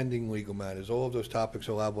 2 pending legal matters. All of those topics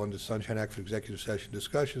are allowable under the Sunshine Act for executive session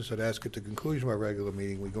discussion, so to ask at the conclusion of our regular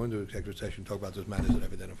meeting, we go into executive session and talk about those matters that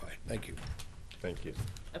I've identified. Thank you. Thank you.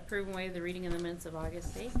 Approve and waive the reading of the minutes of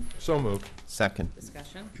August 8th. So moved. Second.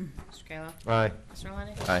 Discussion. Mr. Kayla. Aye. Mr.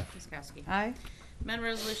 Lundy, Aye. Ms. Kowski. Aye.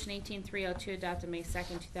 Amendment Resolution 18302 adopted May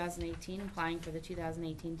 2nd, 2018, applying for the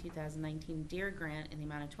 2018-2019 DEER grant in the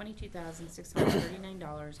amount of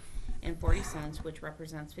 $22,639.40, which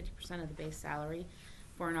represents 50% of the base salary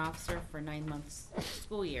for an officer for 9 months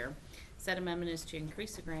school year. Said amendment is to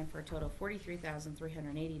increase the grant for a total of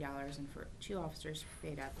 $43,380 and for 2 officers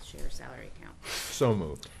paid out the share salary account. So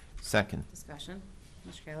moved. Second. Discussion.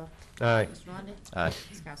 Mr. Kayla. Aye. Mr. Lundy, Aye.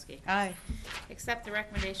 Ms. Kowski. Aye. Accept the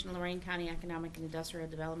recommendation of Lorain County Economic and Industrial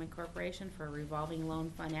Development Corporation for a revolving loan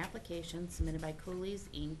fund application submitted by Cooley's,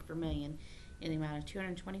 Inc. Vermillion in the amount of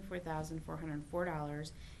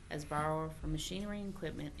 $224,404 as borrower for machinery and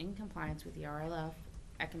equipment in compliance with the RLF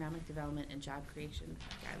Economic Development and Job Creation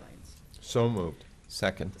Guidelines. So moved.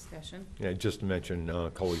 Second. Discussion. Yeah, just to mention,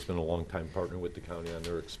 Coley's been a longtime partner with the county on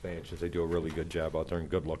their expansions. They do a really good job out there, and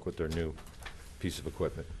good luck with their new piece of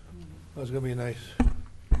equipment. Well, it's going to be a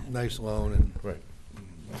nice loan, and Right.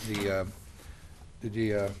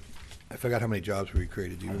 I forgot how many jobs we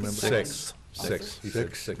created. Do you remember? Six. He said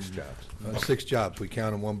Six? 6 jobs. 6 jobs. We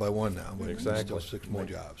count them one by one now. but Exactly. Still 6 more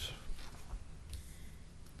jobs.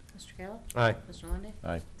 Mr. Kayla. Aye. Mr. Lundy,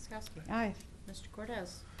 Aye. Ms. Kowski. Aye. Mr. Cordez.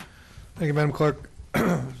 Thank you, Madam Clerk.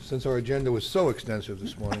 Since our agenda was so extensive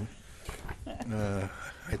this morning, I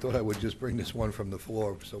thought I would just bring this one from the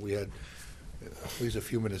floor, so we had at least a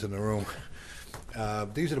few minutes in the room.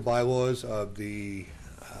 These are the bylaws of the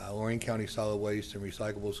Lorain County Solid Waste and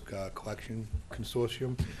Recyclables Collection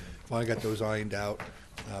Consortium. Finally got those ironed out,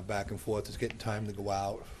 back and forth. It's getting time to go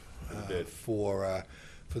out Bid. for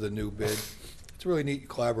the new bid. It's a really neat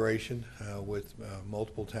collaboration with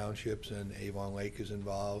multiple townships, and Avon Lake is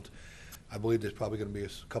involved. I believe there's probably going to be a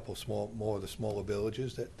couple more of the smaller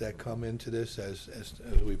villages that come into this as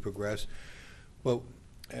we progress. But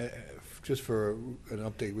just for an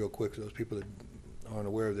update real quick, for those people that aren't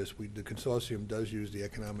aware of this, the consortium does use the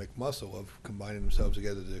economic muscle of combining themselves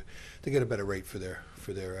together to get a better rate for their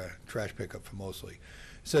trash pickup for mostly.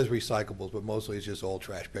 It says recyclables, but mostly it's just all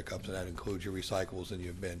trash pickups, and that includes your recyclables and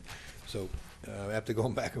your bin. So after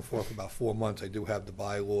going back and forth for about 4 months, I do have the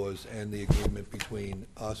bylaws and the agreement between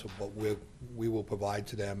us of what we will provide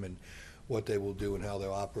to them and what they will do and how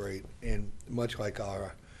they'll operate. And much like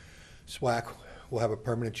our SWAC, we'll have a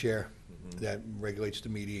permanent chair that regulates the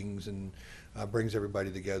meetings and brings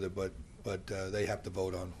everybody together, but they have to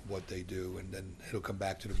vote on what they do, and then it'll come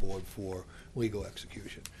back to the board for legal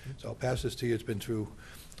execution. So I'll pass this to you. It's been through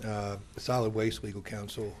Solid Waste Legal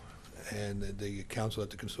Counsel and the counsel that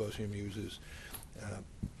the consortium uses.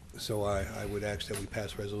 So I would ask that we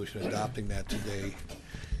pass a resolution adopting that today,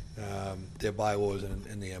 their bylaws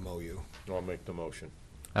and the MOU. I'll make the motion.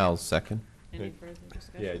 I'll second. Any further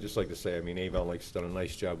discussion? Yeah, I'd just like to say, I mean, Avon Lake's done a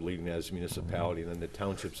nice job leading as a municipality, and then the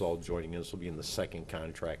township's all joining in. This will be in the 2nd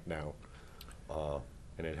contract now.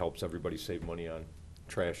 And it helps everybody save money on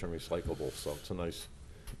trash and recyclables, so it's a nice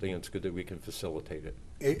thing. It's good that we can facilitate it.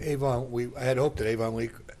 I had hoped that Avon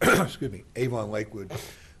Lake, excuse me, Avon Lake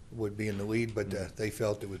would be in the lead, but they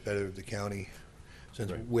felt it was better if the county,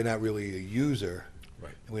 since Right. we're not really a user,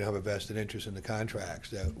 Right. and we don't have a vested interest in the contracts,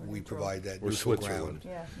 that we provide that We're neutral Switzerland.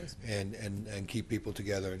 ground Yeah. and keep people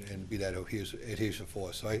together and be that adhesive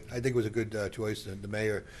force. So I think it was a good choice. The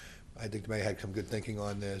mayor I think the mayor had some good thinking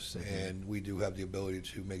on this, and we do have the ability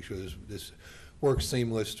to make sure this works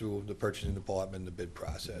seamless through the purchasing department and the bid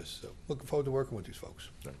process. So looking forward to working with these folks.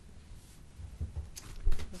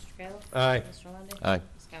 Mr. Kalo? Aye. Mr. Lundy. Aye.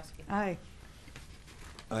 Ms. Kowski? Aye.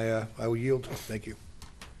 I will yield. Thank you.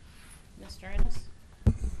 Mr. Innes?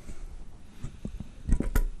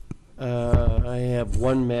 I have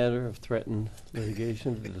one matter of threatened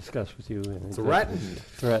litigation to discuss with you. In executive- Threatened?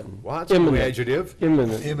 Threatened. Well, that's a new adjective.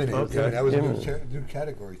 Imminent. Imminent. Okay. That was a Imminent. new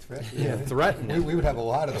category, threat. Yeah, threatened. We would have a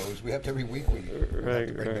lot of those. We have to every week we have to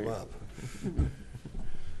Right, bring them right. up.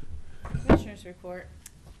 Commissioners report.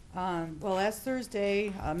 Well, last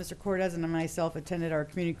Thursday, Mr. Cortez and myself attended our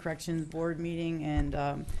Community Corrections Board meeting,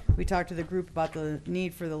 and we talked to the group about the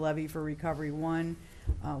need for the levy for Recovery 1.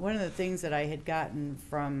 One of the things that I had gotten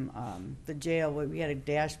from the jail, we had a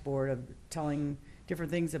dashboard of telling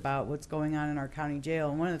different things about what's going on in our county jail,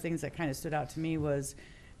 and one of the things that kind of stood out to me was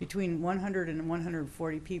between 100 and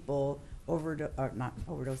 140 people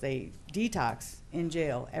they detox in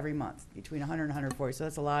jail every month, between 100 and 140, so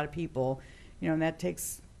that's a lot of people, and that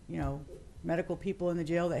takes medical people in the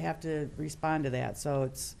jail that have to respond to that. So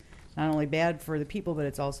it's not only bad for the people, but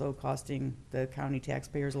it's also costing the county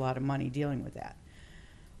taxpayers a lot of money dealing with that.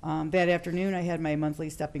 That afternoon, I had my monthly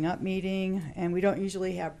Stepping Up meeting, and we don't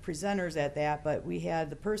usually have presenters at that, but we had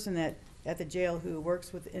the person at the jail who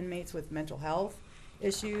works with inmates with mental health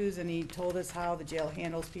issues, and he told us how the jail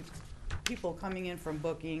handles people coming in from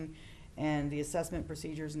booking and the assessment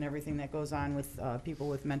procedures and everything that goes on with people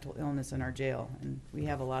with mental illness in our jail, and we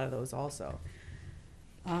have a lot of those also.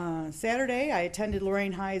 Saturday, I attended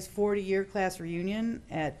Lorain High's 40-year class reunion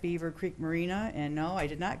at Beaver Creek Marina, and no, I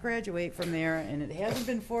did not graduate from there, and it hasn't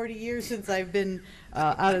been 40 years since I've been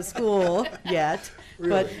out of school yet.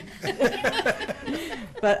 Really?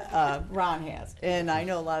 But Ron has, and I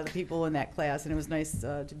know a lot of the people in that class, and it was nice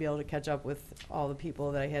to be able to catch up with all the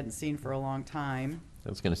people that I hadn't seen for a long time. I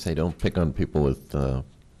was going to say, don't pick on people with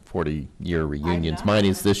 40-year reunions. not. Mine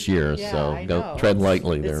is this year, Yeah, so I don't know. tread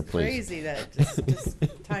lightly It's there, please. crazy that just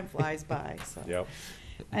time flies by. So. Yep.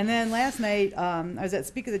 And then last night, I was at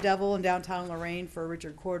Speak of the Devil in downtown Lorain for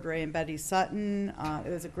Richard Cordray and Betty Sutton. It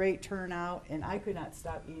was a great turnout, and I could not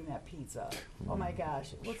stop eating that pizza. Oh my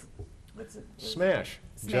gosh. What's it? Smash.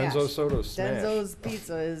 Smash. Genzo Soto Smash. Denzo's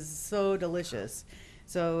pizza is so delicious.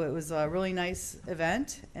 So it was a really nice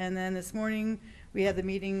event. And then this morning, we had the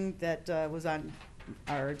meeting that was on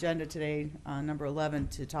our agenda today, number 11,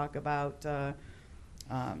 to talk about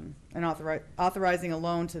authorizing a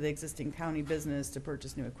loan to the existing county business to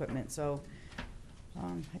purchase new equipment. So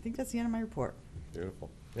I think that's the end of my report. Beautiful.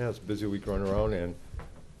 Yeah, it's a busy week running around, and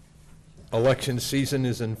election season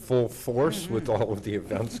is in full force with all of the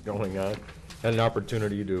events going on. Had an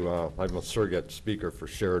opportunity to, I'm a surrogate speaker for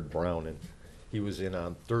Sherrod Brown, and he was in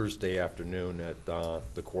on Thursday afternoon at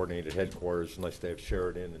the coordinated headquarters. Nice to have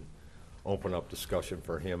Sherrod in and open up discussion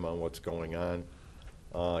for him on what's going on.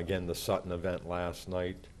 Again, the Sutton event last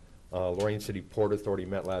night. Lorain City Port Authority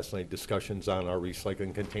met last night. Discussions on our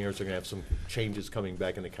recycling containers. They're going to have some changes coming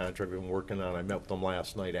back in the contract we've been working on. I met with them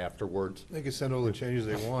last night afterwards. They can send all the changes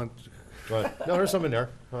they want. But, no, there's some in there.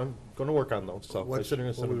 I'm going to work on those. So I What said I'm gonna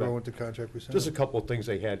was send them wrong back. with the contract we sent? Just a couple of things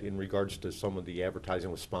they had in regards to some of the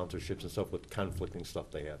advertising with sponsorships and stuff with conflicting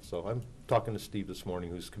stuff they had. So I'm talking to Steve this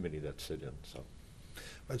morning, whose committee that's sit in, so,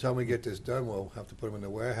 By the time we get this done, we'll have to put them in the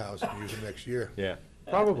warehouse and use them next year. yeah,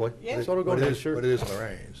 probably. Yeah. So it'll go But it next is- year. But it is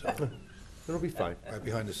Lorain, so It'll be fine. right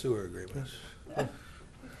behind the sewer agreements.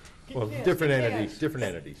 Well, different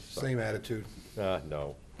entities, so. Same attitude.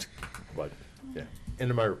 No, but, yeah, end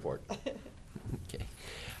of my report. Okay.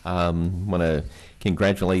 Want to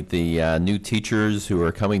congratulate the new teachers who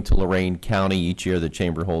are coming to Lorain County. Each year, the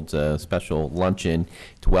Chamber holds a special luncheon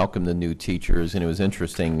to welcome the new teachers. And it was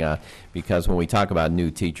interesting because when we talk about new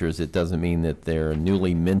teachers, it doesn't mean that they're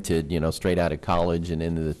newly minted, straight out of college and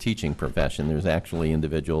into the teaching profession. There's actually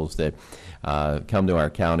individuals that come to our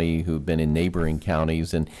county who've been in neighboring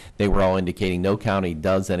counties, and they were all indicating no county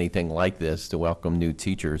does anything like this to welcome new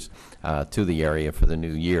teachers to the area for the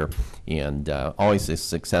new year. And always a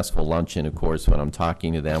successful luncheon, of course. When I'm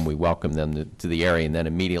talking to them, we welcome them to the area, and then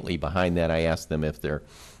immediately behind that, I ask them if they're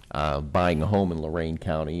buying a home in Lorain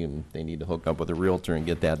County, and they need to hook up with a realtor and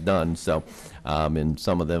get that done. So, and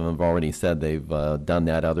some of them have already said they've done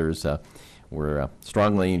that. Others were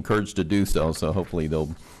strongly encouraged to do so. So hopefully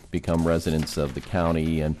they'll become residents of the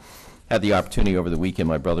county. And had the opportunity over the weekend.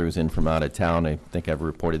 My brother was in from out of town. I think I've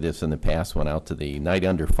reported this in the past. Went out to the Night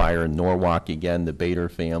Under Fire in Norwalk again, the Bader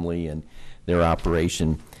family and their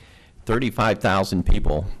operation. 35,000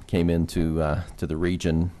 people came into to the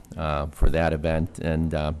region for that event,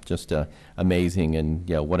 and just amazing, and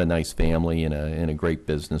what a nice family and a great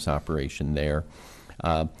business operation there.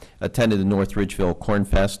 Attended the North Ridgeville Corn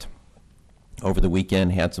Fest over the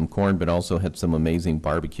weekend, had some corn, but also had some amazing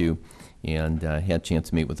barbecue, and had a chance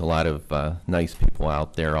to meet with a lot of nice people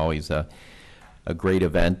out there. Always a great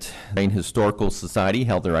event. Lorain Historical Society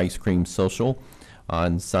held their ice cream social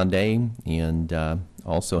on Sunday, and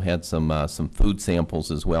also had some food samples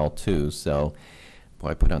as well too. So, boy,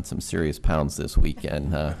 I put on some serious pounds this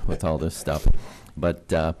weekend with all this stuff.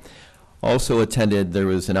 But also attended, there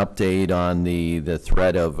was an update on the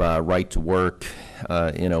threat of right to work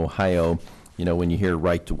in Ohio. When you hear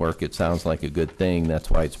right to work, it sounds like a good thing.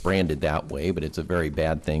 That's why it's branded that way, but it's a very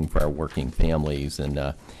bad thing for our working families, and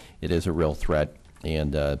it is a real threat.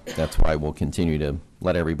 And that's why we'll continue to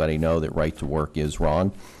let everybody know that right to work is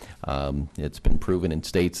wrong. It's been proven in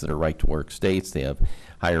states that are right to work states. They have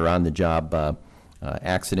higher on the job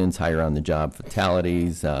accidents, higher on the job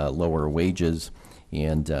fatalities, lower wages,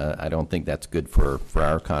 and I don't think that's good for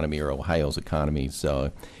our economy or Ohio's economy.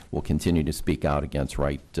 So we'll continue to speak out against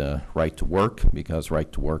right to work, because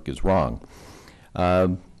right to work is wrong.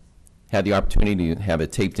 Had the opportunity to have a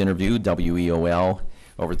taped interview, WEOL,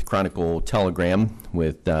 over at the Chronicle Telegram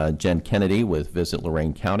with Jen Kennedy with Visit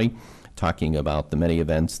Lorain County, talking about the many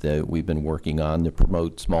events that we've been working on to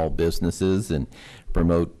promote small businesses and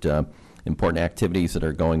promote important activities that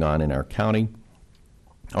are going on in our county.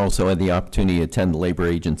 Also had the opportunity to attend the labor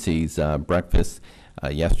agency's breakfast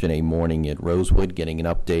yesterday morning at Rosewood, getting an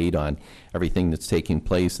update on everything that's taking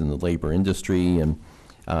place in the labor industry and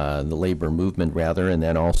the labor movement, rather, and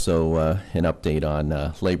then also an update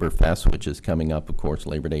on Labor Fest, which is coming up, of course,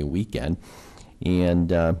 Labor Day weekend.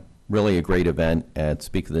 And really a great event at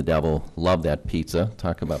Speak of the Devil. Love that pizza.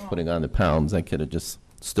 Talk about putting on the pounds. I could have just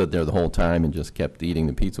stood there the whole time and just kept eating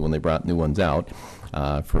the pizza when they brought new ones out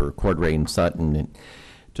for Cordray and Sutton. And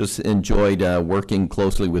just enjoyed working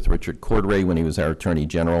closely with Richard Cordray when he was our Attorney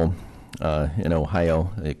General in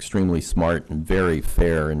Ohio. Extremely smart and very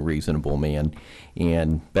fair and reasonable man.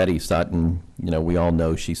 And Betty Sutton, we all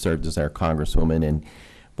know she served as our Congresswoman, and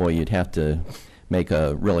boy, you'd have to make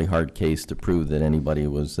a really hard case to prove that anybody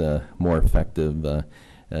was more effective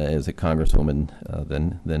as a Congresswoman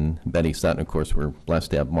than Betty Sutton. Of course, we're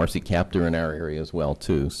blessed to have Marcy Kaptur in our area as well,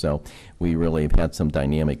 too. So we really have had some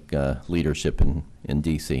dynamic leadership in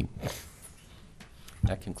D.C.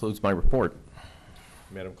 That concludes my report.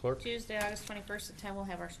 Madam Clerk, Tuesday, August 21st at 10, we'll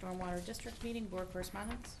have our Stormwater District meeting. Board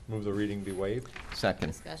correspondence. move the reading be waived. Second.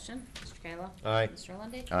 Discussion. Mr. Kayla. Aye. Mr.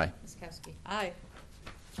 Lundy. Aye. Ms. Kowski. Aye.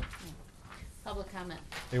 Public comment.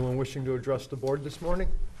 Anyone wishing to address the board this morning?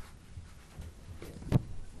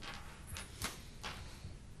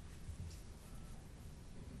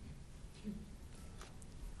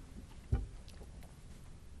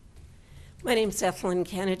 My name's Ethlyn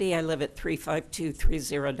Kennedy. I live at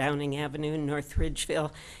 35230 Downing Avenue in North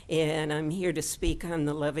Ridgeville, and I'm here to speak on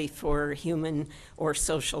the levy for human or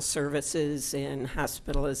social services in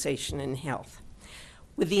hospitalization and health.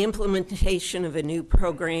 With the implementation of a new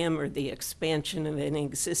program or the expansion of an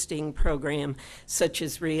existing program, such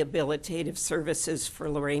as rehabilitative services for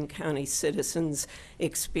Lorain County citizens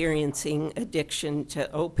experiencing addiction to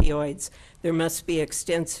opioids, there must be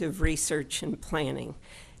extensive research and planning.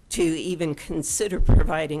 To even consider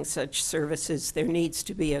providing such services, there needs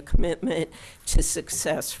to be a commitment to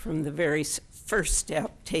success from the very first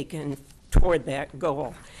step taken toward that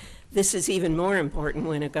goal. This is even more important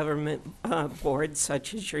when a government board,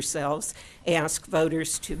 such as yourselves, ask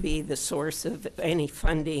voters to be the source of any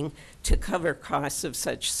funding to cover costs of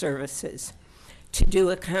such services. To do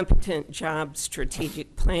a competent job,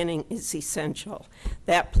 strategic planning is essential.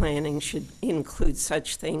 That planning should include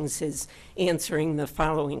such things as answering the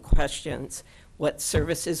following questions: what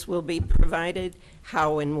services will be provided,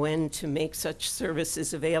 how and when to make such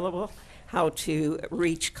services available, how to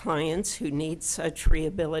reach clients who need such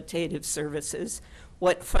rehabilitative services,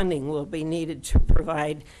 what funding will be needed to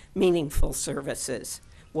provide meaningful services,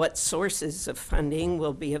 what sources of funding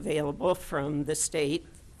will be available from the state,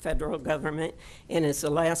 federal government, and as a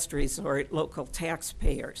last resort, local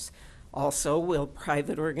taxpayers. Also, will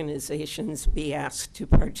private organizations be asked to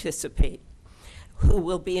participate? Who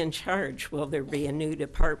will be in charge? Will there be a new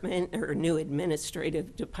department or a new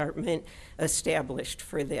administrative department established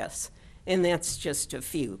for this? And that's just a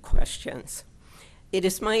few questions. It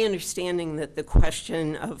is my understanding that the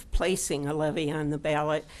question of placing a levy on the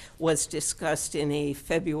ballot was discussed in a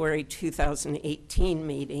February 2018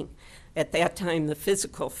 meeting. At that time, the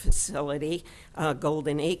physical facility,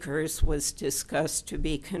 Golden Acres, was discussed to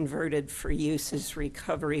be converted for use as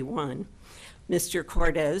Recovery 1. Mr.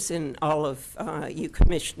 Cortez and all of you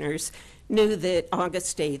commissioners knew that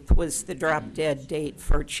August 8th was the drop-dead date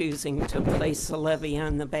for choosing to place a levy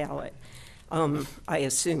on the ballot, I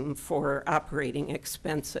assume for operating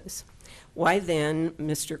expenses. Why then,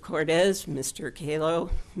 Mr. Cortez, Mr.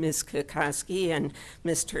 Kalo, Ms. Kokoski, and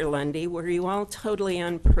Mr. Lundy, were you all totally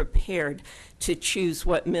unprepared to choose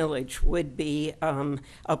what millage would be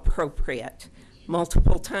appropriate?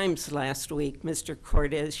 Multiple times last week, Mr.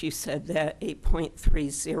 Cortez, you said that a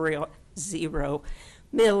 .300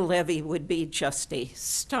 mill levy would be just a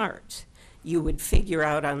start. You would figure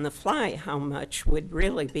out on the fly how much would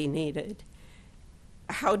really be needed.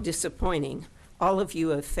 How disappointing. All of you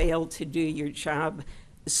have failed to do your job,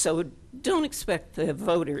 so don't expect the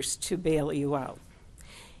voters to bail you out.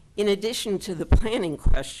 In addition to the planning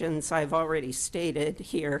questions I've already stated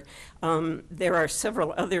here, there are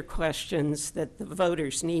several other questions that the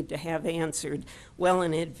voters need to have answered well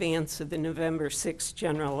in advance of the November 6th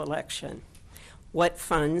general election. What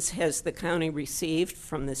funds has the county received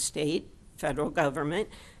from the state, federal government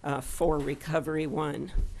for Recovery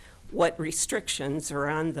 1? What restrictions are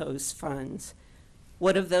on those funds?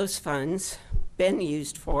 What have those funds been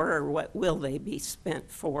used for, or what will they be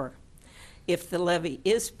spent for? If the levy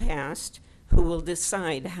is passed, who will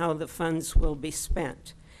decide how the funds will be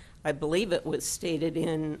spent? I believe it was stated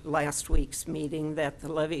in last week's meeting that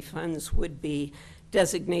the levy funds would be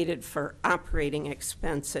designated for operating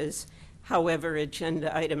expenses. However,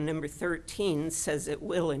 agenda item number 13 says it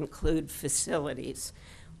will include facilities.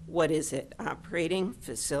 What is it, operating,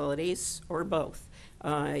 facilities, or both?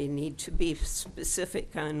 You need to be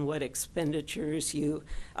specific on what expenditures you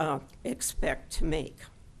expect to make.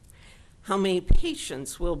 How many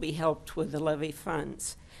patients will be helped with the levy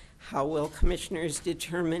funds? How will commissioners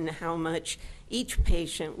determine how much each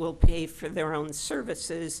patient will pay for their own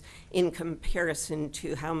services in comparison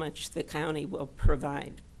to how much the county will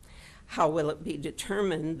provide? How will it be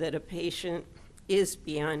determined that a patient is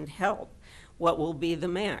beyond help? What will be the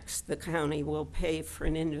max the county will pay for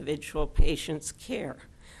an individual patient's care?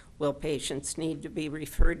 Will patients need to be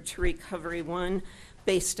referred to Recovery 1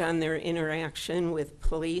 based on their interaction with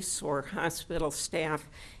police or hospital staff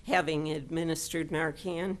having administered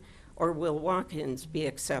Narcan, or will walk-ins be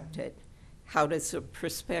accepted? How does a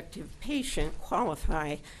prospective patient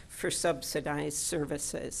qualify for subsidized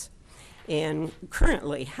services? And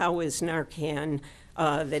currently, how is Narcan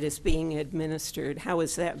that is being administered, how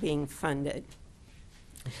is that being funded?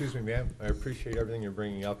 Excuse me, ma'am, I appreciate everything you're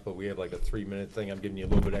bringing up, but we have like a 3-minute thing. I'm giving you a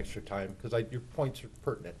little bit extra time because your points are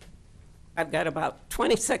pertinent. I've got about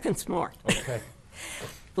 20 seconds more. Okay.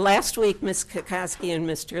 Last week, Ms. Kokoski and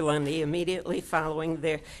Mr. Lundy, immediately following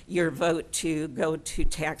your vote to go to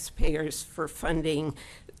taxpayers for funding,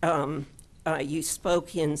 you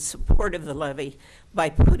spoke in support of the levy by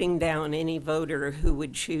putting down any voter who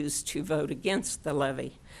would choose to vote against the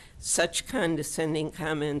levy. Such condescending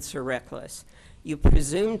comments are reckless. You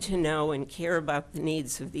presume to know and care about the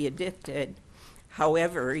needs of the addicted.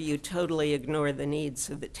 However, you totally ignore the needs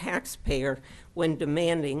of the taxpayer when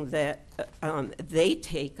demanding that they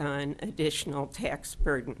take on additional tax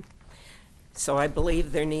burden. So I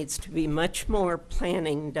believe there needs to be much more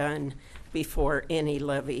planning done before any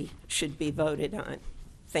levy should be voted on.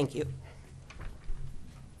 Thank you.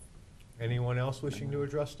 Anyone else wishing to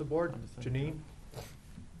address the board? Janine?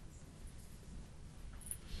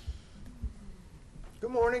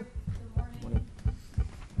 Good morning. Good morning.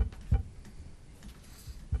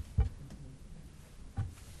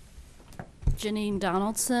 Janine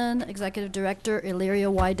Donaldson, Executive Director,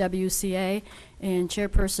 Elyria YWCA, and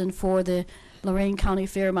Chairperson for the Lorain County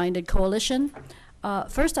Fair-Minded Coalition.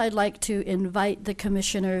 First, I'd like to invite the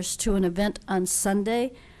commissioners to an event on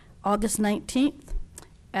Sunday, August 19th,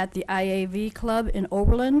 at the IAV Club in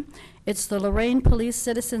Oberlin. It's the Lorain Police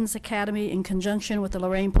Citizens Academy in conjunction with the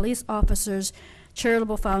Lorain Police Officers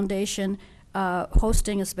Charitable Foundation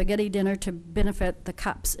hosting a spaghetti dinner to benefit the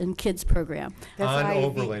Cops and Kids program. On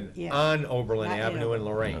Oberlin, yeah. on Oberlin Not in Avenue in Oberlin.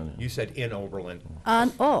 Lorain. You said in Oberlin,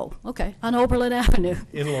 On Oberlin Avenue.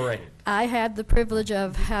 in Lorain. I had the privilege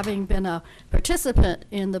of having been a participant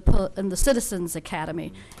in the Citizens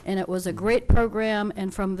Academy, and it was a great program,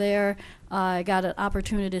 and from there I got an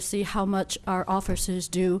opportunity to see how much our officers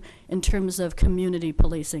do in terms of community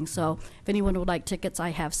policing. So if anyone would like tickets, I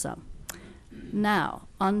have some. Now,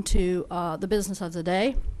 on to the business of the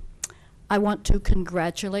day. I want to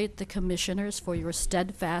congratulate the commissioners for your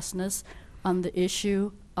steadfastness on the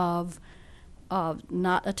issue of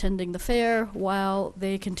not attending the fair while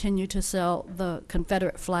they continue to sell the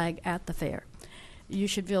Confederate flag at the fair. You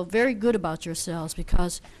should feel very good about yourselves,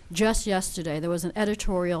 because just yesterday there was an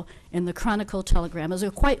editorial in the Chronicle Telegram. It was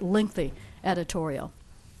a quite lengthy editorial.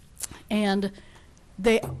 And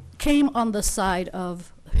they came on the side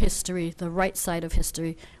of history, the right side of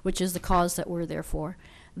history, which is the cause that we're there for.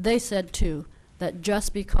 They said, too, that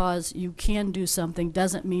just because you can do something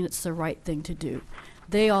doesn't mean it's the right thing to do.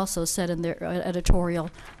 They also said in their editorial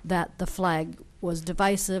that the flag was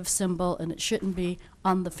divisive symbol and it shouldn't be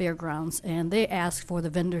on the fairgrounds, and they asked for the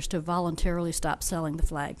vendors to voluntarily stop selling the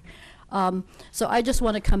flag. So I just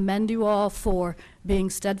want to commend you all for being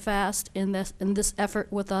steadfast in this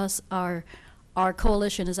effort with us. Our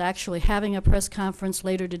coalition is actually having a press conference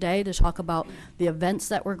later today to talk about the events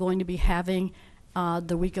that we're going to be having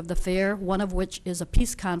the week of the fair, one of which is a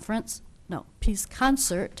peace concert.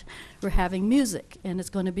 We're having music, and it's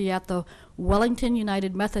going to be at the Wellington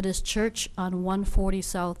United Methodist Church on 140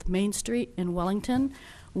 South Main Street in Wellington.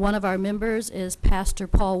 One of our members is Pastor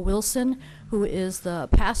Paul Wilson, who is the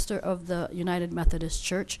pastor of the United Methodist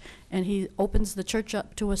Church, and he opens the church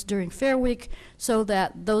up to us during Fair Week so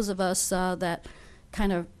that those of us that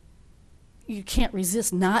kind of you can't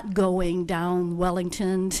resist not going down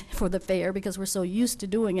Wellington for the fair, because we're so used to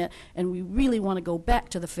doing it and we really want to go back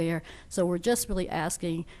to the fair. So we're just really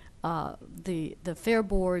asking the fair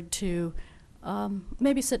board to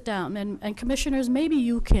maybe sit down, and commissioners, maybe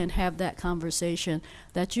you can have that conversation,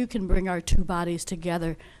 that you can bring our two bodies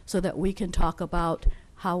together so that we can talk about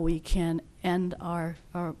how we can end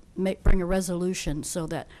bring a resolution so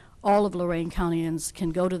that all of Lorain Countyans can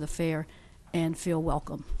go to the fair and feel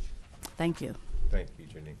welcome. Thank you. Thank you,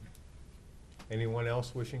 Janine. Anyone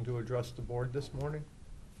else wishing to address the board this morning?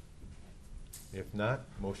 If not,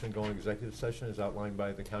 motion to go into executive session is outlined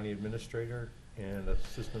by the county administrator and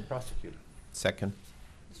assistant prosecutor. Second.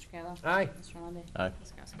 Mr. Kalo? Aye. Mr. Lundy. Aye.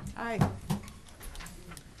 Ms. Kowski? Aye.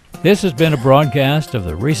 This has been a broadcast of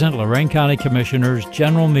the recent Lorain County Commissioners'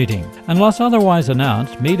 General Meeting. Unless otherwise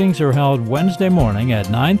announced, meetings are held Wednesday morning at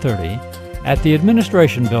 9:30 at the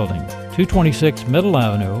Administration Building, 226 Middle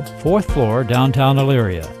Avenue, 4th floor, downtown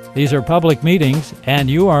Elyria. These are public meetings, and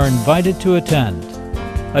you are invited to attend.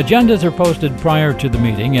 Agendas are posted prior to the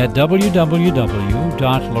meeting at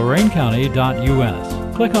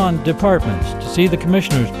www.loraincounty.us. Click on Departments to see the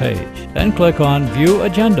Commissioners page, then click on View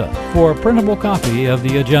Agenda for a printable copy of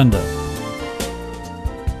the agenda.